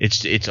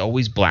 It's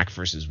always black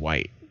versus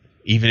white,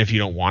 even if you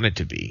don't want it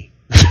to be.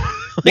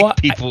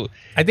 People,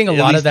 I think a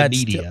lot of that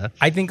media.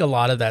 I think a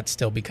lot of that's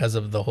still because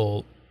of the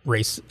whole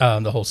race,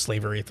 the whole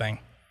slavery thing.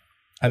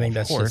 I think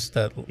that's just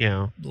the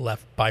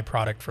left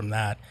byproduct from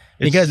that.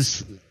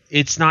 Because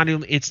it's not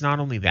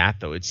only that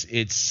though.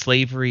 It's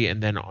slavery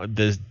and then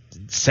the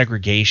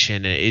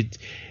segregation.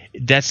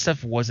 That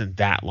stuff wasn't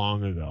that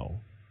long ago,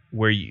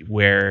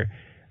 where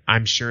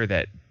I'm sure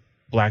that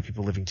black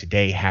people living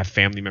today have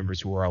family members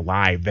who are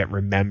alive that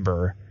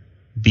remember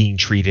being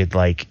treated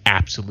like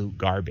absolute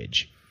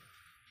garbage.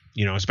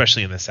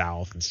 Especially in the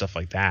South and stuff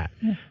like that.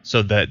 Yeah.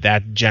 So that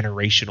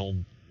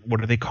generational, what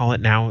do they call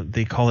it now?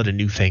 They call it a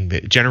new thing,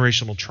 that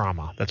generational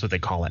trauma. That's what they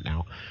call it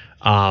now.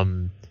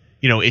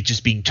 It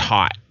just being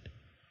taught,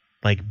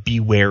 like, be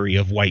wary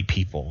of white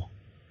people,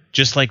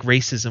 just like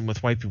racism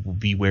with white people,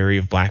 be wary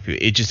of black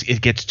people.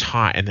 It gets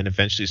taught, and then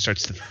eventually it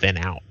starts to thin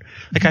out.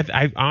 Like,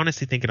 I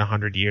honestly think in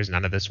 100 years,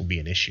 none of this will be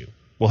an issue.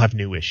 We'll have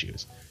new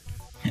issues.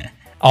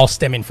 All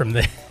stemming from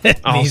this.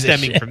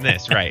 From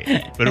this, right?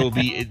 But it will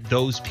be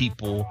those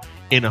people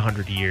in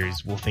 100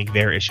 years will think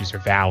their issues are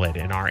valid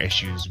and our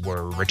issues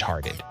were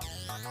retarded.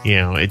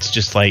 It's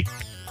just like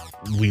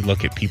we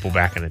look at people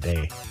back in the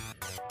day.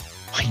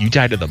 You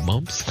died of the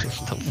mumps? What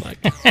the fuck?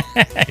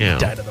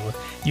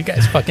 You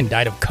guys fucking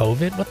died of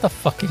COVID? What the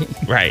fuck?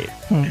 Right.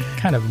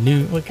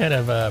 What kind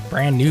of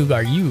brand new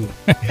are you?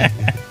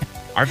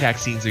 Our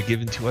vaccines are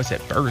given to us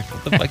at birth.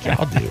 What the fuck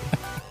y'all do?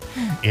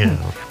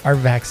 Our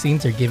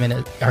vaccines are given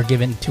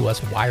to us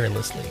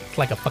wirelessly. It's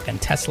like a fucking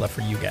Tesla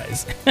for you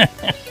guys.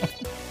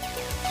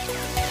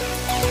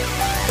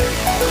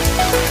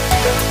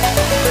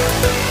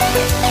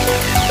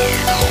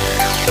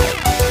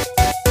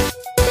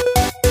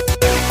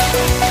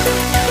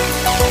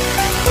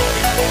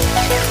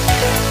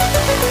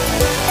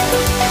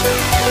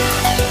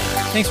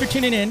 Thanks for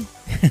tuning in.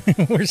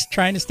 We're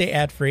trying to stay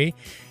ad-free,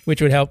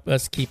 which would help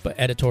us keep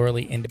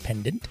editorially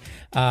independent.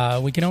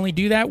 We can only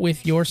do that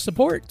with your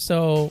support.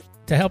 So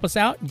to help us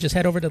out, just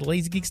head over to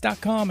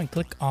lazygeeks.com and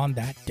click on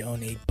that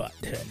donate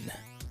button.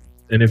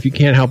 And if you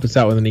can't help us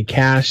out with any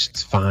cash,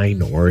 it's fine.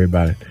 Don't worry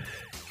about it.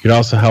 You could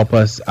also help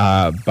us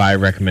by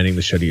recommending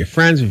the show to your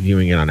friends,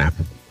 reviewing it on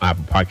Apple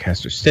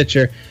Podcasts or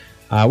Stitcher,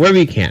 wherever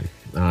you can.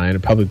 In a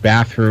public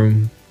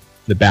bathroom,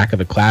 the back of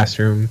the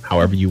classroom,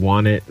 however you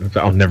want it.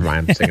 Oh, never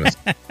mind. I'm saying this.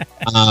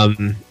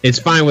 It's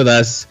fine with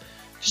us.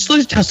 Just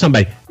let's tell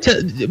somebody.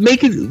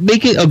 Make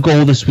it a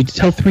goal this week to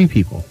tell 3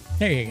 people.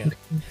 There you go.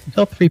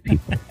 Tell 3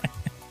 people.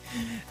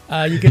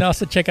 You can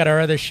also check out our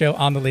other show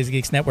on the Lazy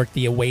Geeks Network,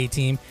 The Away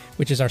Team,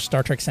 which is our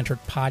Star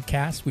Trek-centric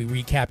podcast. We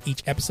recap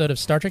each episode of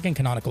Star Trek in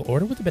canonical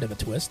order with a bit of a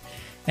twist.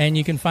 And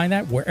you can find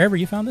that wherever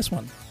you found this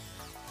one.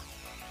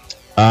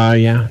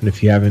 Yeah. And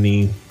if you have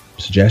any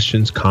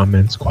suggestions,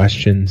 comments,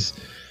 questions,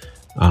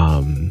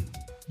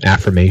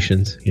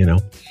 affirmations,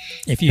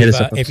 if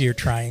you've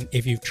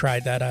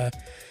tried that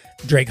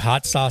Drake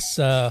hot sauce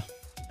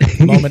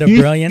moment of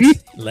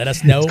brilliance, let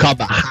us know. It's called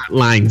the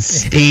Hotline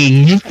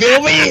Sting. You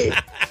feel me?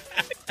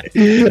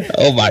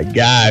 Oh my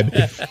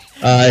God.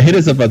 Hit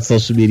us up on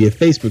social media,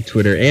 Facebook,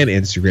 Twitter, and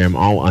Instagram,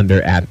 all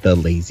under at The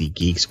Lazy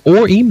Geeks,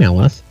 or email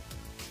us,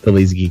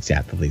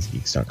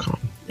 thelazygeeks@thelazygeeks.com.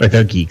 Or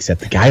the geeks at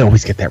the I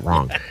always get that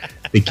wrong.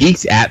 The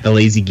geeks at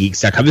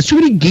thelazygeeks.com. There's too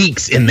many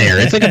geeks in there.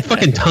 It's like a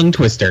fucking tongue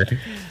twister.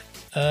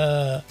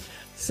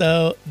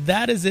 So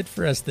that is it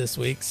for us this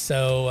week.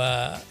 So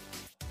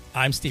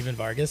I'm Steven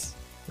Vargas.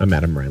 I'm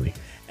Adam Riley.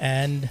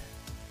 And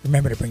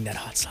remember to bring that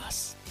hot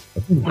sauce.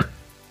 Ooh.